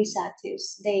learning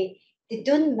settings. They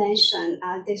don't mention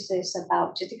this is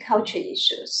about the cultural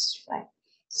issues, right?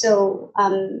 So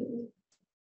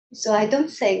so I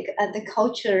don't think the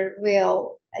culture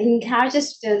will encourage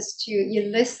students to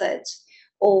elicit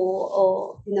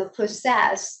or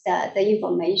process the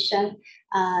information,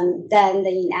 then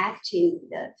the enacting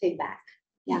the feedback.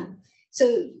 Yeah.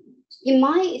 So in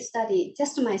my study,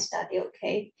 just my study,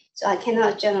 okay, so I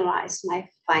cannot generalize my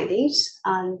findings.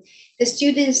 The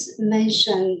students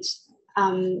mentioned,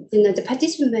 the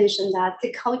participants mentioned that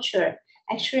the culture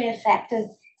actually affected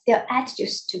their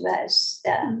attitudes towards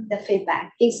the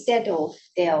feedback instead of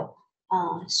their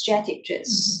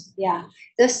strategies. Yeah,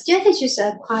 the strategies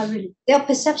are their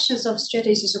perceptions of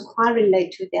strategies are quite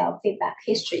related to their feedback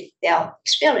history, their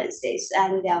experiences,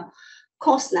 and their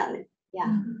course learning.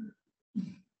 Yeah.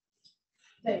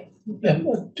 Yeah,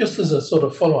 just as a sort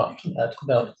of follow-up to that,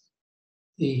 about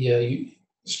the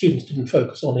students didn't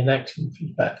focus on enacting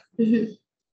feedback.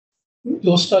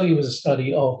 Your study was a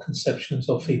study of conceptions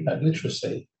of feedback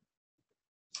literacy,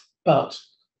 but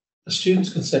a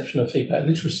student's conception of feedback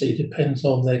literacy depends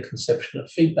on their conception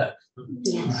of feedback.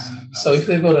 Yes. So if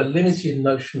they've got a limited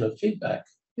notion of feedback,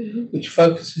 which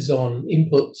focuses on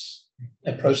inputs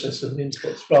and process of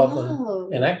inputs rather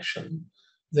than an action,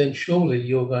 then surely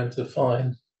you're going to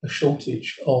find a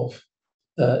shortage of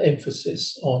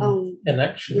emphasis on an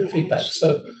action feedback.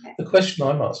 So the question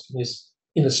I'm asking is,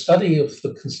 in a study of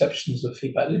the conceptions of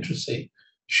feedback literacy,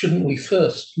 shouldn't we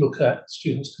first look at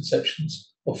students'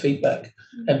 conceptions of feedback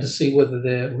and to see whether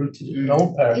they're rooted in an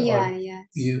old paradigm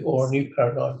view or a new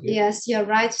paradigm view? Yes, you're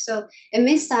right. So it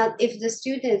means that if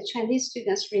the Chinese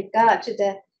students regard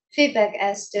the feedback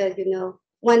as the,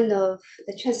 one of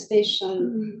the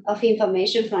transmission of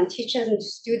information from teachers and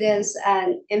students,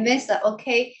 and it means that,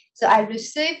 okay, so I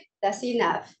received, that's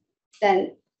enough,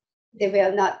 then they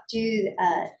will not do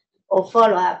or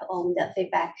follow up on the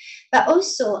feedback. But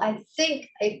also, I think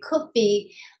it could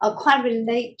be quite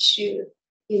related to,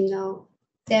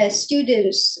 the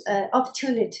students'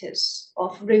 opportunities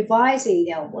of revising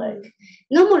their work.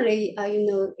 Normally, in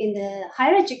the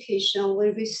higher education, we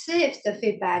receive the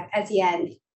feedback at the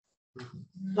end,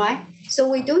 right? So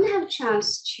we don't have a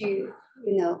chance to,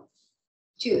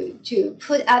 to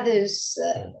put others'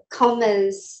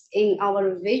 comments in our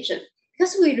revision,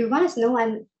 because we revise, no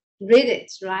one read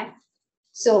it, right?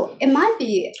 So it might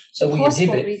be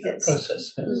possible readers.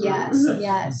 Process.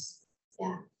 Yes,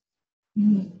 yeah.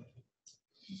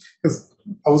 Because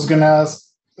I was going to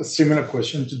ask a similar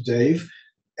question to Dave,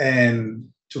 and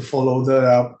to follow that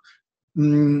up,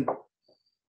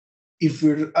 if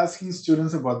we're asking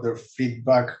students about their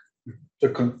feedback,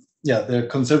 their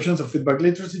conceptions of feedback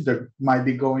literacy, that might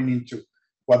be going into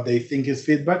what they think is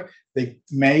feedback. They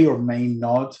may or may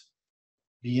not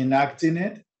be enacting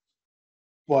it,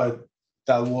 but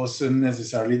that wasn't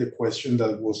necessarily the question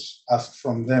that was asked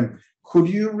from them. Could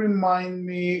you remind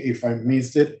me, if I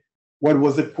missed it, what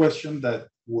was the question that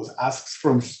was asked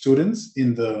from students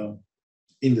in the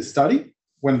study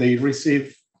when they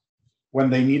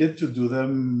needed to do the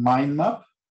mind map?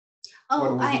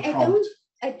 Oh,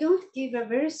 I don't give a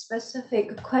very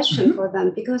specific question for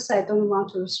them, because I don't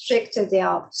want to restrict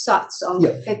their thoughts on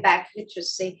feedback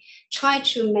literacy. Try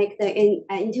to make the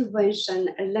intervention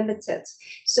limited.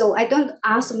 So I don't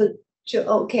ask them to,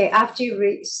 okay, after you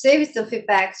receive the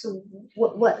feedback, so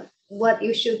what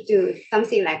you should do,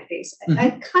 something like this.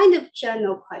 A kind of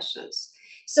general questions.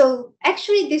 So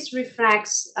actually this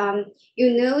reflects,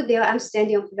 their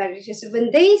understanding of feedback literacy.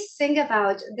 When they think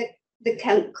about the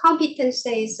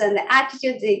competencies and the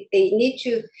attitude they need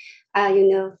to,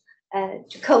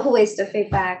 to cope with the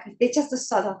feedback, they just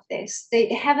thought of this.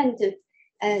 They haven't,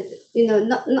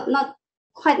 not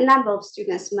quite a number of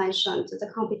students mentioned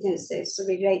the competencies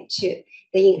relate to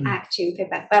the enacting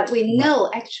feedback. But we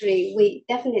know actually we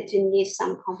definitely need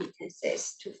some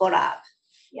competencies to follow up.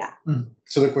 Yeah.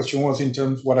 So the question was in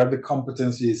terms, what are the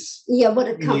competencies? Yeah, what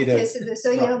are the competencies?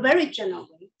 So very general.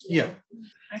 Yeah.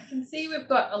 I can see we've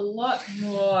got a lot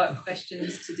more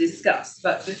questions to discuss,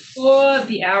 but before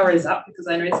the hour is up, because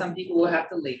I know some people will have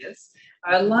to leave us,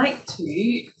 I'd like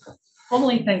to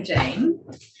formally thank Jane.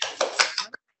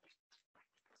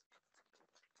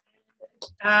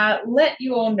 Let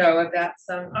you all know about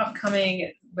some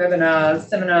upcoming webinars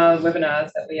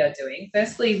that we are doing.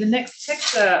 Firstly, the next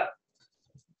Texture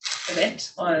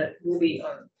event will be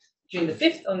on June the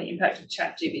 5th on the impact of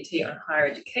ChatGPT on higher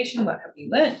education. What have we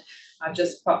learned? I've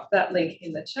just popped that link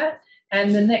in the chat.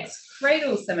 And the next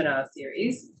CRADLE Seminar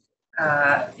Series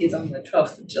is on the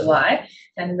 12th of July,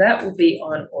 and that will be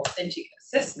on authentic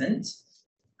assessment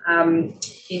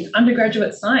in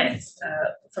undergraduate science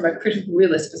from a critical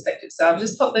realist perspective. So I've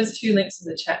just popped those two links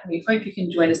in the chat, and we hope you can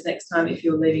join us next time if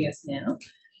you're leaving us now.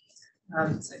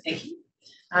 So thank you.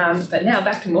 But now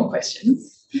back to more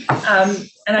questions. And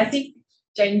I think,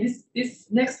 Jane, this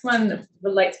next one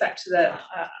relates back to the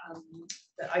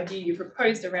idea you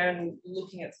proposed around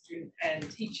looking at student and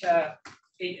teacher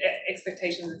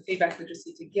expectations and feedback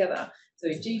literacy together. So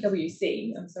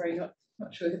GWC, I'm sorry, not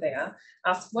sure who they are,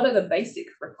 asked what are the basic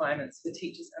requirements for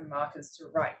teachers and markers to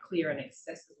write clear and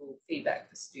accessible feedback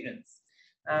for students.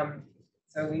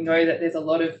 So we know that there's a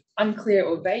lot of unclear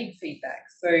or vague feedback.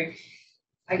 So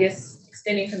I guess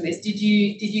extending from this, did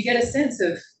you get a sense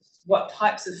of what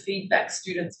types of feedback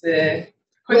students were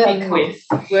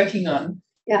working on?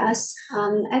 Yes,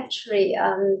 actually,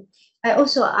 I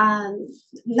also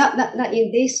not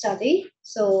in this study.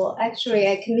 So actually,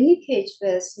 I communicate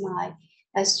with my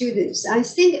students. I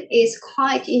think it's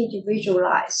quite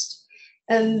individualized,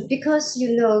 because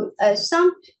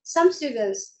some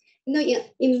students,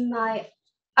 in my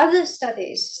other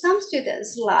studies, some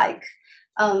students like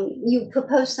you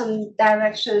propose some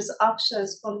directions,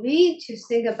 options for me to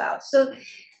think about. So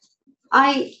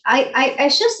I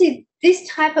should say this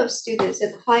type of students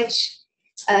are quite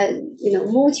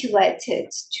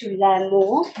motivated to learn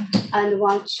more and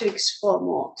want to explore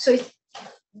more. So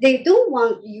they don't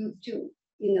want you to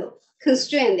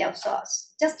constrain their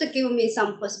thoughts, just to give me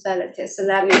some possibilities and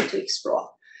allow me to explore.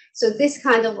 So this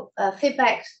kind of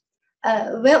feedback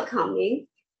welcoming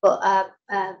by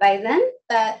then,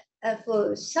 but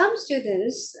for some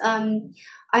students,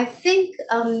 I think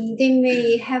they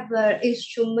may have an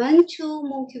instrumental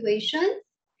motivation.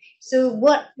 So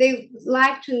what they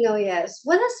like to know is,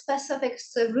 what are specific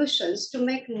solutions to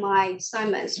make my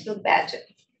assignments look better?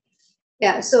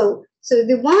 Yeah, so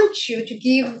they want you to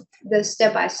give the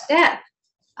step-by-step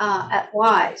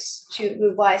advice to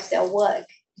revise their work.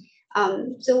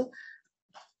 So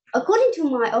according to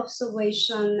my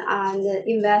observation and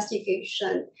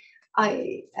investigation,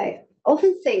 I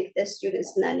often think the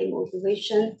students' learning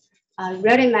motivation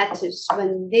really matters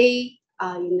when they,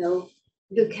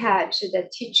 look at the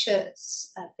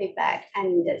teacher's feedback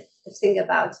and think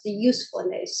about the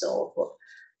usefulness of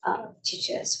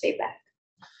teacher's feedback.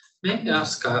 May I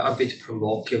ask a bit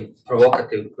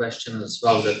provocative question as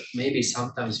well, that maybe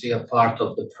sometimes we are part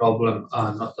of the problem,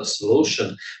 not the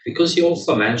solution, because you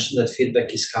also mentioned that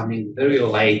feedback is coming very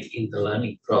late in the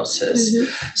learning process.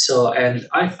 Mm-hmm. So, and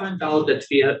I find out that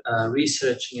we are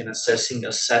researching and assessing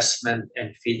assessment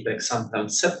and feedback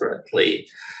sometimes separately.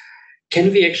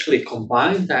 Can we actually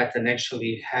combine that and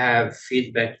actually have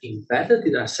feedback embedded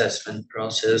in the assessment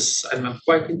process? I'm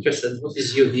quite interested. What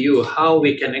is your view? How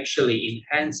we can actually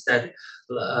enhance that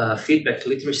feedback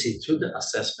literacy through the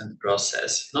assessment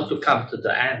process? Not to come to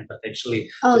the end, but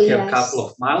actually to have a couple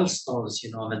of milestones,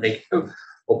 and they have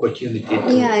opportunity to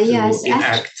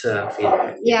enact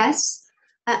feedback. Yes,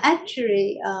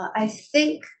 actually, I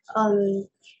think.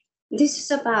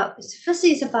 This is first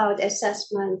is about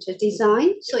assessment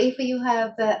design. So if you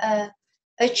have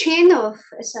a chain of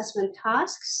assessment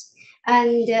tasks,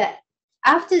 and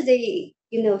after they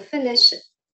finish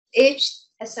each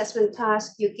assessment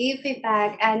task, you give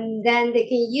feedback, and then they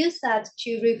can use that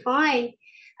to refine,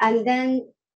 and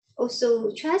then also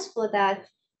transfer that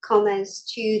comments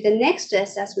to the next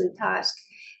assessment task.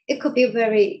 It could be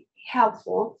very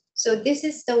helpful. So this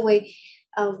is the way.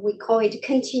 We call it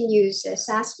continuous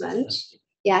assessment.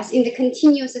 Yes, in the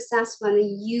continuous assessment,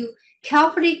 you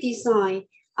carefully design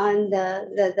on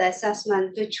the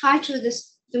assessment to try to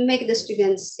make the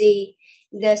students see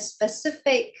the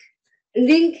specific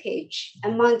linkage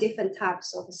among different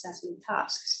types of assessment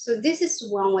tasks. So this is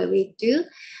one way we do.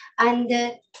 And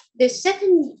the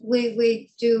second way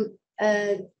we do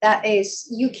that is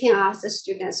you can ask the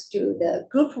students to do the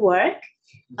group work.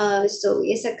 So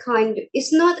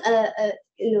it's not a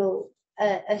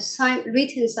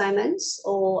written assignments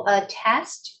or a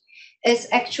test. It's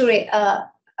actually a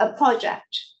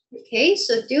project. Okay,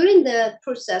 so during the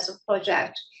process of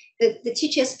project, the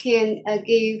teachers can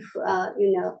give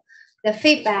the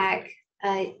feedback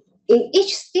in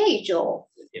each stage of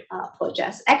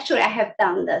projects. Actually, I have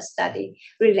done the study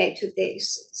related to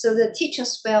this. So the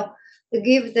teachers will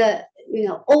give the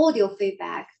audio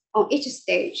feedback on each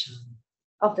stage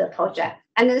of the project,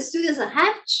 and the students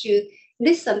have to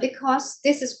listen because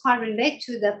this is quite related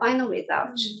to the final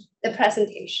result, the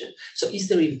presentation. So is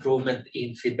there improvement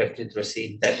in feedback literacy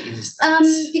in that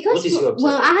instance? Because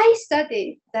when I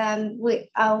studied,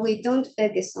 we don't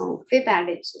focus on feedback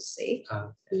literacy.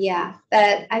 Yeah,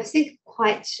 but I think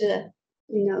quite,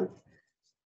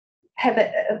 have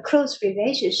a close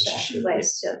relationship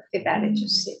with feedback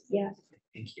literacy. Yeah.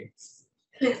 Thank you.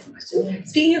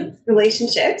 Speaking of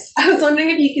relationships, I was wondering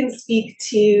if you can speak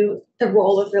to the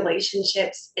role of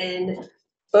relationships in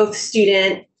both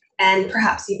student and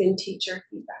perhaps even teacher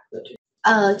feedback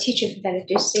literacy. Teacher feedback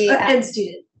literacy and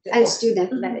student. And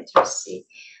student feedback literacy.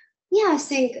 Yeah, I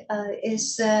think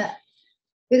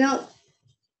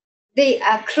they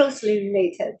are closely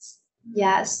related.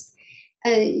 Yes.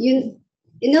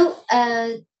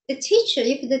 The teacher,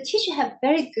 if the teacher have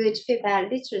very good feedback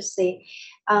literacy,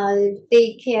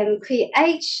 they can create,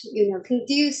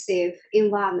 conducive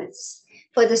environments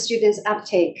for the students'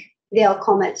 uptake, their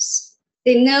comments.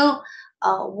 They know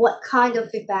what kind of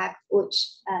feedback would,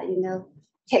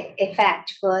 take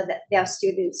effect for their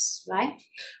students, right?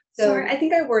 So, sorry, I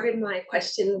think I worded my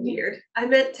question weird. I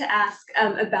meant to ask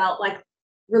about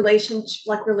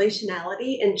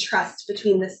relationality and trust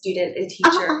between the student and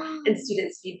teacher and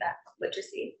students' feedback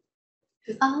literacy.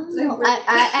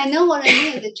 I know what I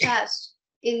mean, the trust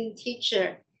in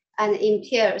teacher and in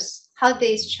peers, how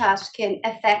this trust can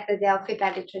affect their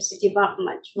feedback literacy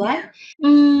development, right?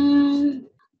 Yeah.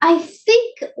 I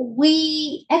think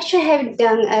we actually have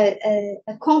done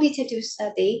a quantitative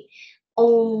study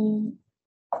on,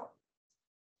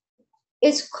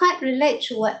 it's quite related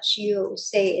to what you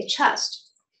say, trust.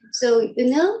 So,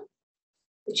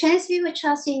 Chinese people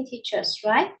trust in teachers,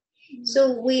 right? Mm-hmm.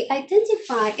 So we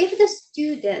identify if the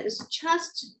students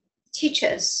trust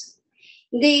teachers,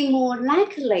 they more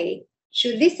likely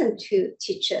to listen to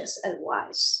teachers'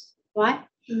 advice, right?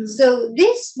 Mm-hmm. So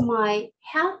this might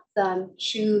help them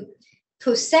to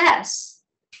process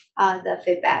the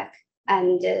feedback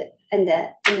and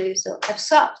also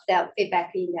absorb their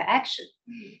feedback in their action.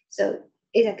 Mm-hmm. So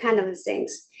it's a kind of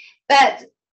things. But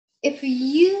if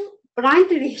you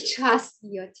blindly trust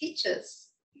your teachers,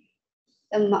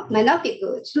 it might not be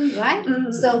good, right?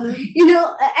 Mm-hmm. So,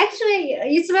 actually,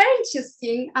 it's very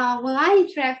interesting. When I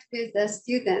interact with the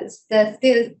students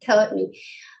told me,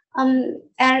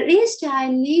 at least I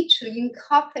need to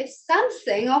incorporate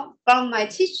something from my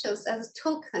teachers as a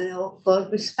token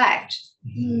of respect.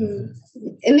 Mm.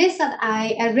 It means that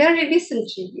I rarely listen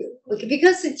to you,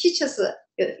 because the teachers,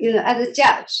 as a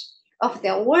judge of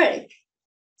their work.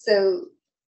 So,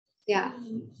 yeah,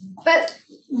 but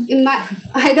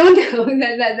I don't know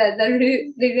that the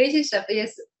relationship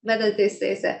is whether this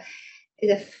is a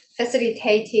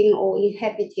facilitating or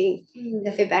inhibiting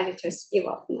the feedback literacy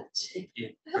development. I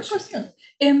have a question.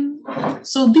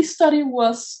 So this study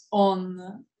was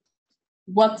on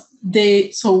what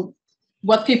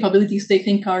capabilities they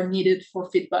think are needed for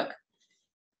feedback.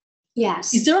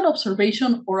 Yes. Is there an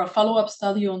observation or a follow-up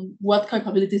study on what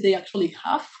capabilities they actually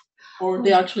have or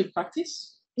they actually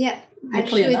practice? Yeah,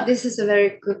 actually, this is a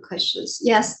very good question.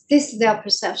 Yes, this is their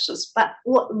perceptions, but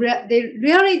what they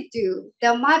really do,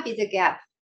 there might be the gap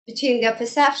between their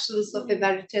perceptions of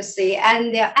feedback literacy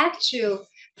and their actual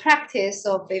practice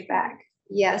of feedback.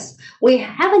 Yes, we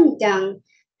haven't done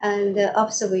the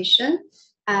observation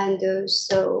and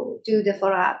also do the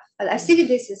follow-up, but I think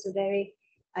this is a very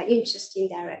interesting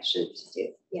direction to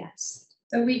do. Yes.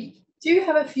 So we do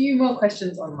have a few more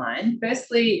questions online.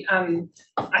 Firstly,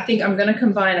 I think I'm going to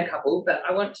combine a couple, but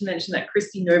I want to mention that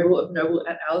Christy Noble of Noble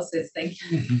et al. Says, thank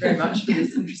you very much for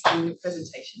this interesting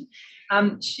presentation.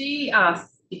 She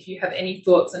asks if you have any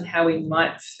thoughts on how we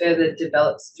might further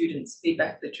develop students'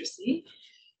 feedback literacy.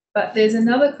 But there's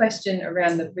another question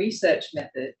around the research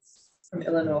methods from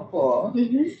Eleanor Hoare,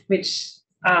 which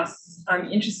asks,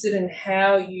 I'm interested in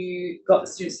how you got the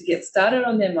students to get started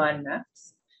on their mind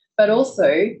maps, but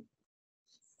also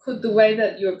could the way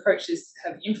that you approach this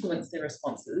have influenced their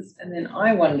responses? And then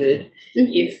I wondered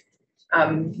if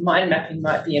mind mapping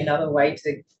might be another way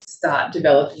to start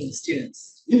developing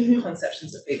students'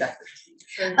 conceptions of feedback literacy.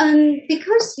 So,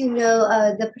 because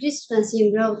the participants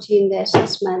enrolled in the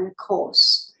assessment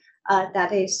course,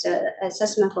 that is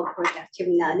assessment for productive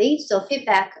learning. So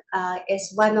feedback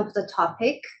is one of the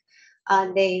topic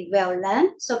they will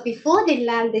learn. So before they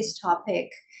learn this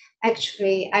topic,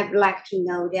 actually, I'd like to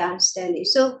know their understanding.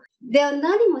 So their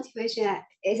learning motivation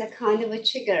is a kind of a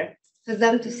trigger for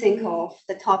them to think of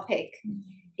the topic.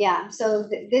 Yeah, so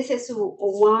this is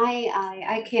why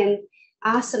I can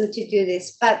ask them to do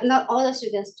this, but not all the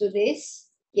students do this.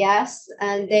 Yes,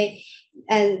 and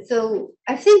so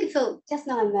I think, so just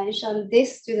now I mentioned,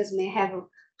 these students may have a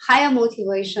higher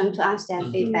motivation to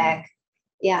understand feedback.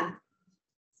 Yeah.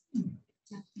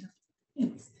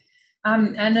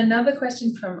 And another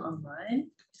question from online.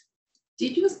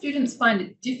 Did your students find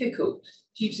it difficult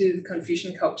due to the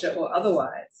Confucian culture or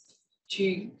otherwise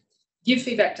to give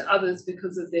feedback to others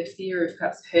because of their fear of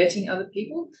perhaps hurting other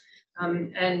people?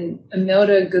 And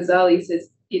Imelda Ghazali says,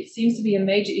 it seems to be a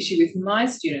major issue with my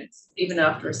students, even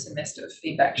after a semester of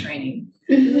feedback training.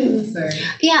 So,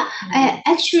 yeah,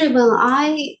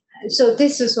 actually, so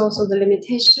this is also the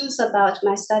limitations about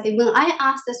my study. When I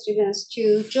ask the students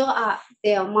to draw up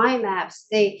their mind maps,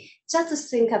 they just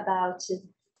think about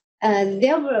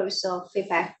their roles of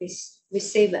feedback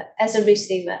receiver as a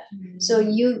receiver. So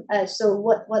you so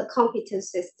what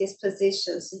competencies,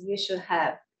 dispositions you should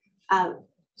have.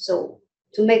 So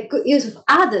to make good use of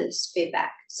others'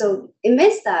 feedback. So it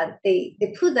means that they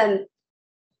put them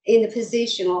in the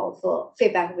position of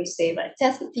feedback receiver.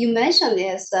 Just you mentioned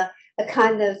as a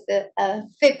kind of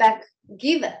feedback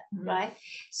giver, right?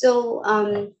 So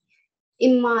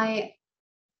in my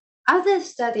other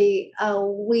study,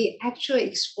 we actually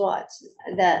explored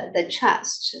the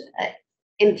trust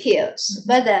in peers,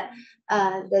 whether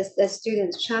the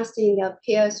students' trust in their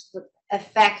peers would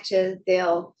affect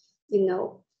their,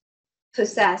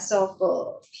 process of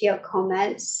peer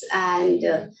comments, and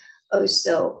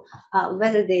also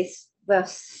whether they will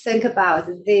think about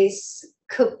this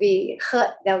could be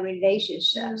hurt their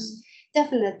relationships.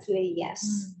 Definitely,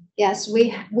 yes. Yes,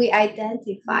 we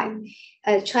identify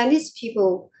Chinese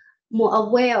people more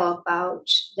aware about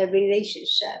the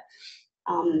relationship.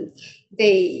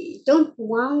 They don't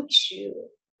want to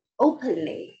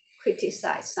openly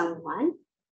criticize someone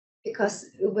because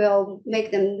it will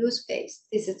make them lose face.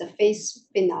 This is the face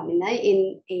phenomena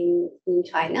in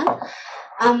China.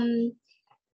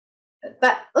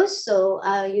 But also,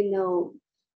 I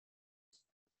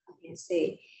can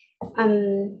say,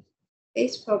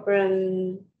 face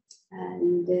problem,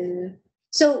 and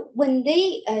so when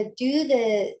they do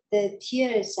the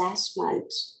peer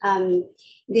assessment,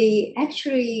 they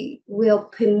actually will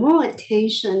pay more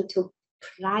attention to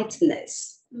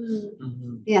politeness.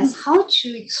 Yes, how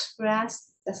to express,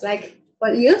 just like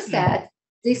what you said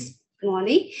this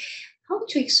morning, how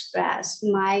to express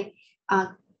my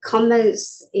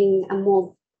comments in a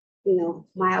more,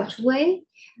 mild way,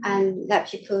 and let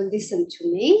people listen to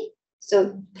me.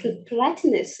 So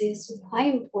politeness is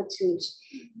quite important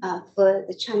for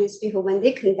the Chinese people when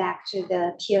they conduct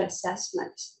the peer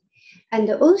assessment. And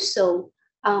also,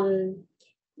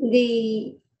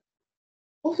 they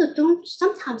also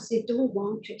sometimes they don't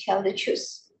want to tell the truth.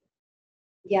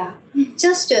 Yeah,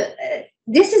 just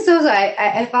this is also,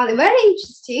 I found it very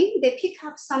interesting. They pick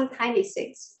up some tiny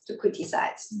things to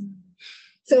criticize.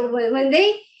 So when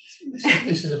they...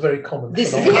 This is a very common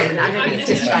This is common. I know it's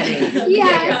just Chinese.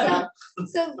 Yeah,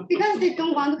 so because they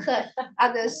don't want to hurt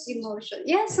others' emotion.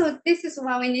 Yeah, so this is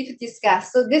what we need to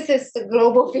discuss. So this is the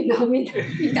global phenomenon.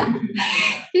 Pick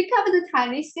up the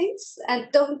tiny things and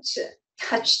don't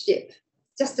touch deep,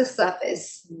 just the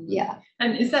surface. Yeah.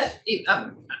 And is that,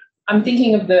 I'm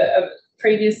thinking of the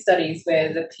previous studies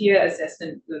where the peer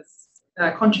assessment was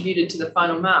contributed to the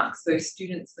final marks. So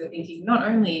students were thinking, not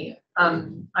only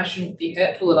I shouldn't be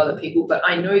hurtful of other people, but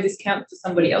I know this counts for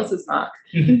somebody else's mark.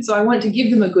 So I want to give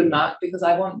them a good mark because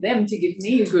I want them to give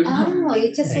me a good mark. Oh,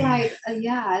 it's just like,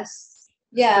 yes.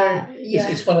 Yeah. So yeah.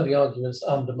 it's one of the arguments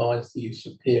that undermines the use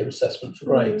of peer assessment for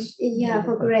grades. Yeah,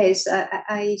 for grades.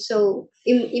 So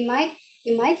in my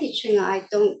teaching, I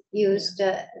don't use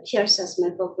the peer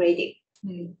assessment for grading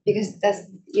because that's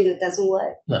doesn't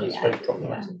work. No, it's very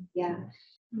problematic. Yeah.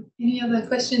 Any other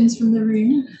questions from the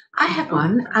room? I have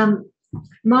one.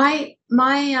 My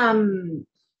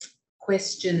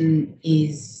question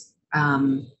is,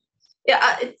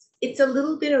 it's a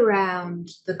little bit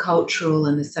around the cultural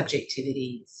and the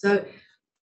subjectivity. So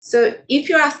if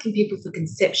you're asking people for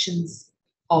conceptions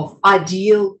of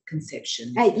ideal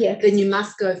conceptions, then you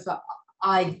must go for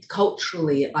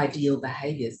culturally ideal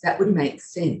behaviours. That would make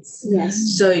sense.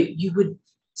 Yes. So you would.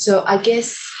 So I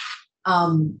guess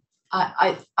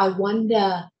I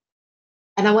wonder,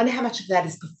 and I wonder how much of that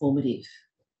is performative.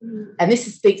 And this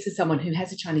speaks to someone who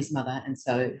has a Chinese mother and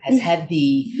so has had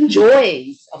the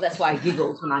joys of, that's why I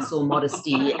giggled when I saw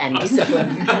modesty and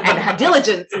discipline and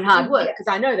diligence and hard work, because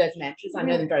I know those mantras, I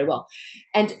know them very well.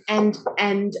 And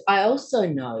I also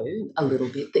know a little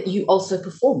bit that you also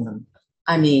perform them.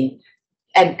 I mean,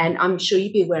 and I'm sure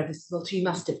you'd be aware of this as well too, you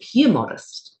must appear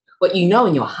modest. What you know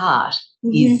in your heart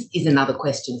is another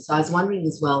question. So I was wondering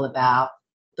as well about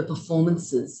the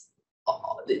performances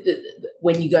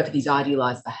when you go for these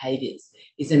idealized behaviors.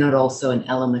 Is there not also an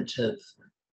element of,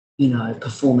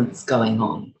 performance going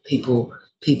on? People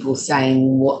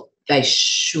saying what they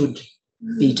should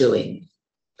be doing,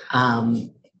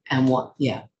 and what,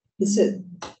 So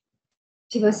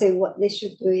people say what they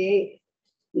should do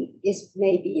is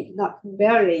maybe not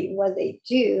really what they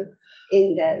do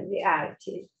in the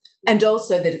reality. And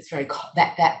also that it's very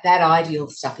that ideal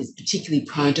stuff is particularly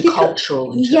prone to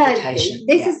cultural interpretation.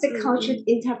 This is the cultural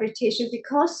interpretation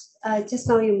because just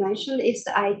now you mentioned it's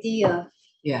the idea.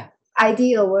 Yeah.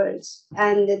 Ideal words,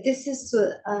 and this is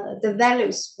the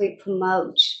values we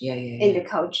promote in the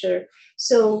culture.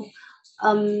 So,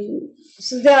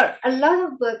 so there are a lot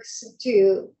of books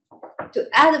to to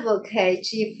advocate.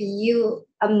 If you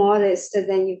are modest,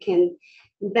 then you can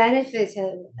benefit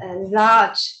a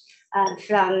lot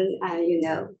from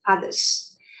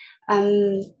others.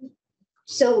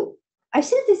 So I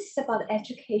think this is about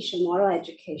education, moral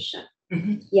education.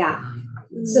 Yeah.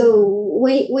 So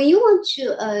when you want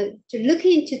to look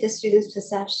into the students'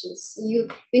 perceptions, you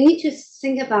need to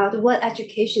think about what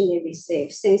education they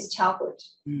receive since childhood.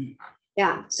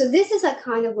 Yeah. So this is a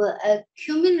kind of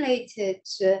accumulated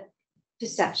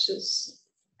perceptions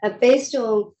based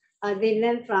on they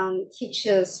learn from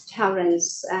teachers,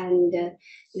 parents, and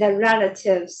the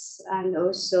relatives, and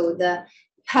also the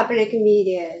public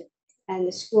media and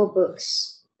the school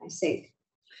books, I think.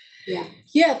 Yeah.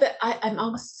 Yeah, but I'm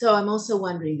also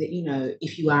wondering that,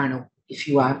 if you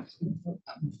are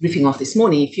riffing off this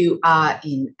morning, if you are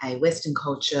in a Western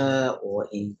culture or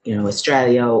in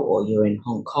Australia or you're in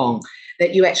Hong Kong,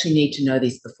 that you actually need to know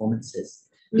these performances,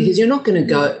 because you're not going to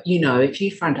go, if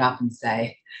you front up and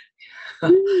say,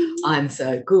 I'm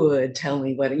so good, tell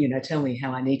me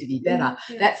how I need to be better.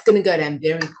 That's going to go down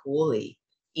very poorly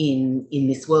in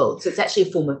this world. So it's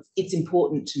actually it's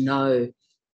important to know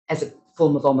as a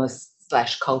form of almost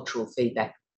 /cultural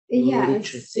feedback.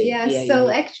 Literacy. Yes. So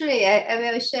actually, I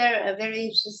will share a very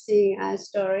interesting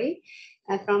story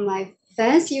from my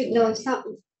friends.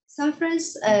 Some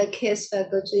friends, kids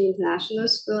go to international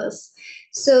schools.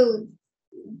 So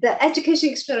the education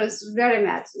experience very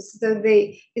matters. So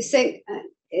they think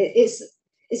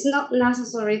it's not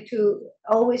necessary to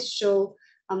always show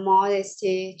a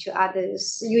modesty to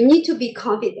others. You need to be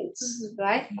confident,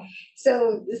 right?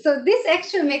 So this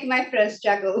actually makes my friends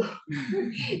struggle.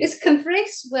 It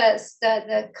conflicts with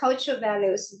the cultural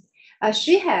values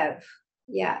she have.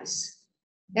 Yes,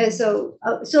 and so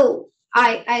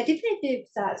I definitely believe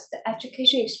that the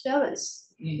education experience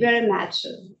very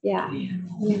matter. Yeah.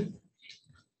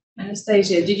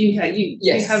 Anastasia, did you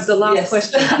have the last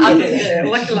question?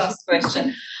 Like the last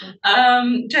question.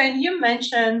 Jane, you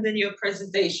mentioned in your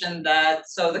presentation that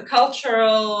the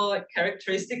cultural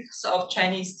characteristics of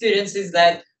Chinese students is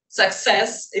that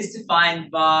success is defined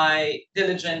by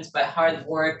diligence, by hard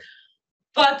work.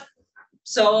 But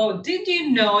so did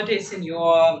you notice in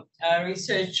your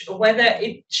research whether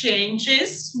it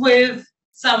changes with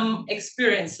some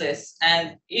experiences,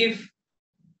 and if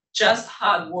just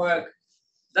hard work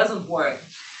doesn't work?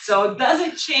 So does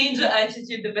it change the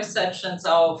attitude, the perceptions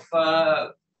of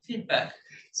feedback?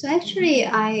 So actually,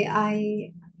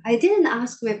 I didn't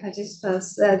ask my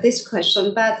participants this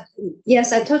question, but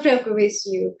yes, I totally agree with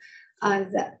you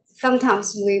that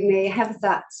sometimes we may have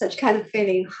such kind of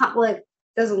feeling, hard work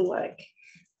doesn't work.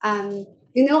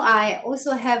 I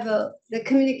also have the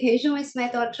communication with my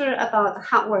daughter about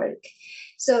hard work.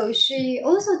 So she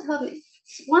also told me,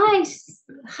 why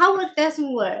hard work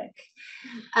doesn't work?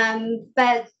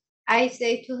 But I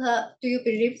say to her, do you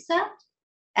believe that?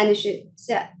 And she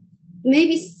said,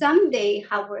 maybe someday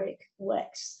hard work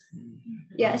works.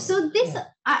 Yeah, so this,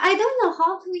 I don't know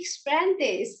how to explain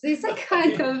this. It's a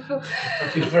kind of...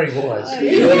 She's very wise.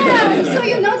 So,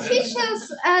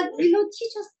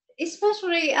 teachers,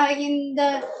 especially in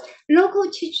the local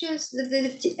teachers,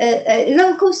 the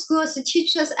local schools, the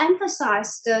teachers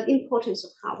emphasize the importance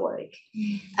of hard work.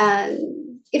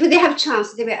 And if they have a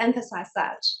chance, they will emphasize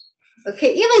that.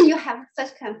 Okay, even you have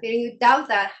such kind of feeling, you doubt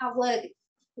that hard work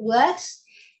works,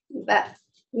 but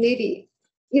maybe,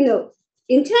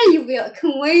 until you will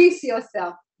convince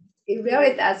yourself it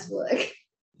really does work.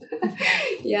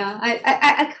 Yeah,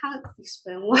 I can't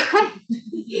explain why.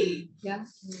 Yeah.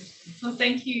 Well,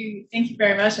 thank you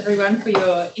very much, everyone, for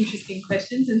your interesting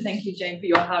questions, and thank you, Jane, for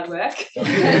your hard work.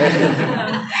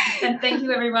 And thank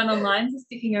you, everyone online, for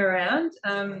sticking around.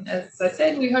 As I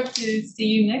said, we hope to see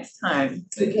you next time.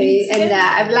 So okay, and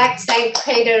I would like to thank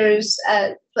CRADLE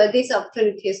for these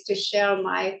opportunities to share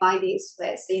my findings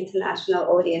with the international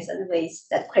audience and with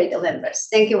the CRADLE members.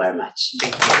 Thank you very much.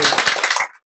 Thank you.